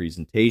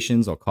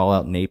presentations. I'll call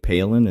out Nate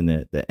Palin in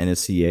the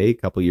NSCA a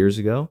couple years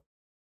ago.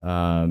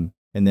 And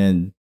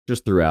then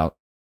just throughout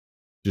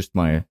just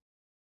my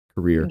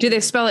career. Do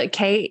they spell it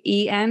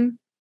Ken?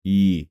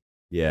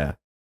 Yeah.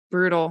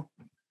 Brutal.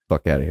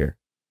 Fuck out of here.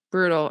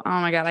 Brutal.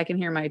 Oh my God, I can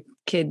hear my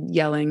kid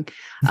yelling.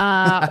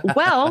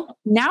 Well,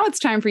 now it's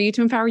time for you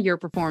to empower your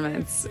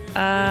performance.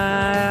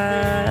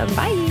 Bye.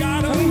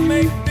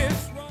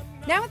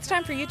 Now it's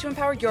time for you to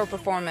empower your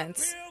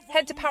performance.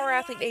 Head to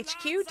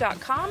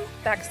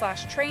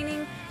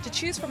powerathletehq.com/training to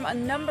choose from a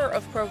number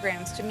of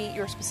programs to meet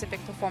your specific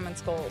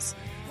performance goals.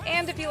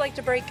 And if you like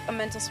to break a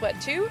mental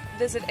sweat too,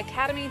 visit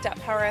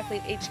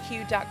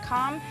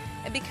academy.powerathletehq.com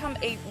and become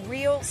a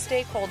real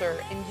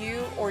stakeholder in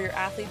you or your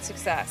athlete's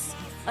success.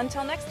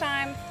 Until next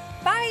time,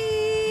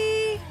 bye!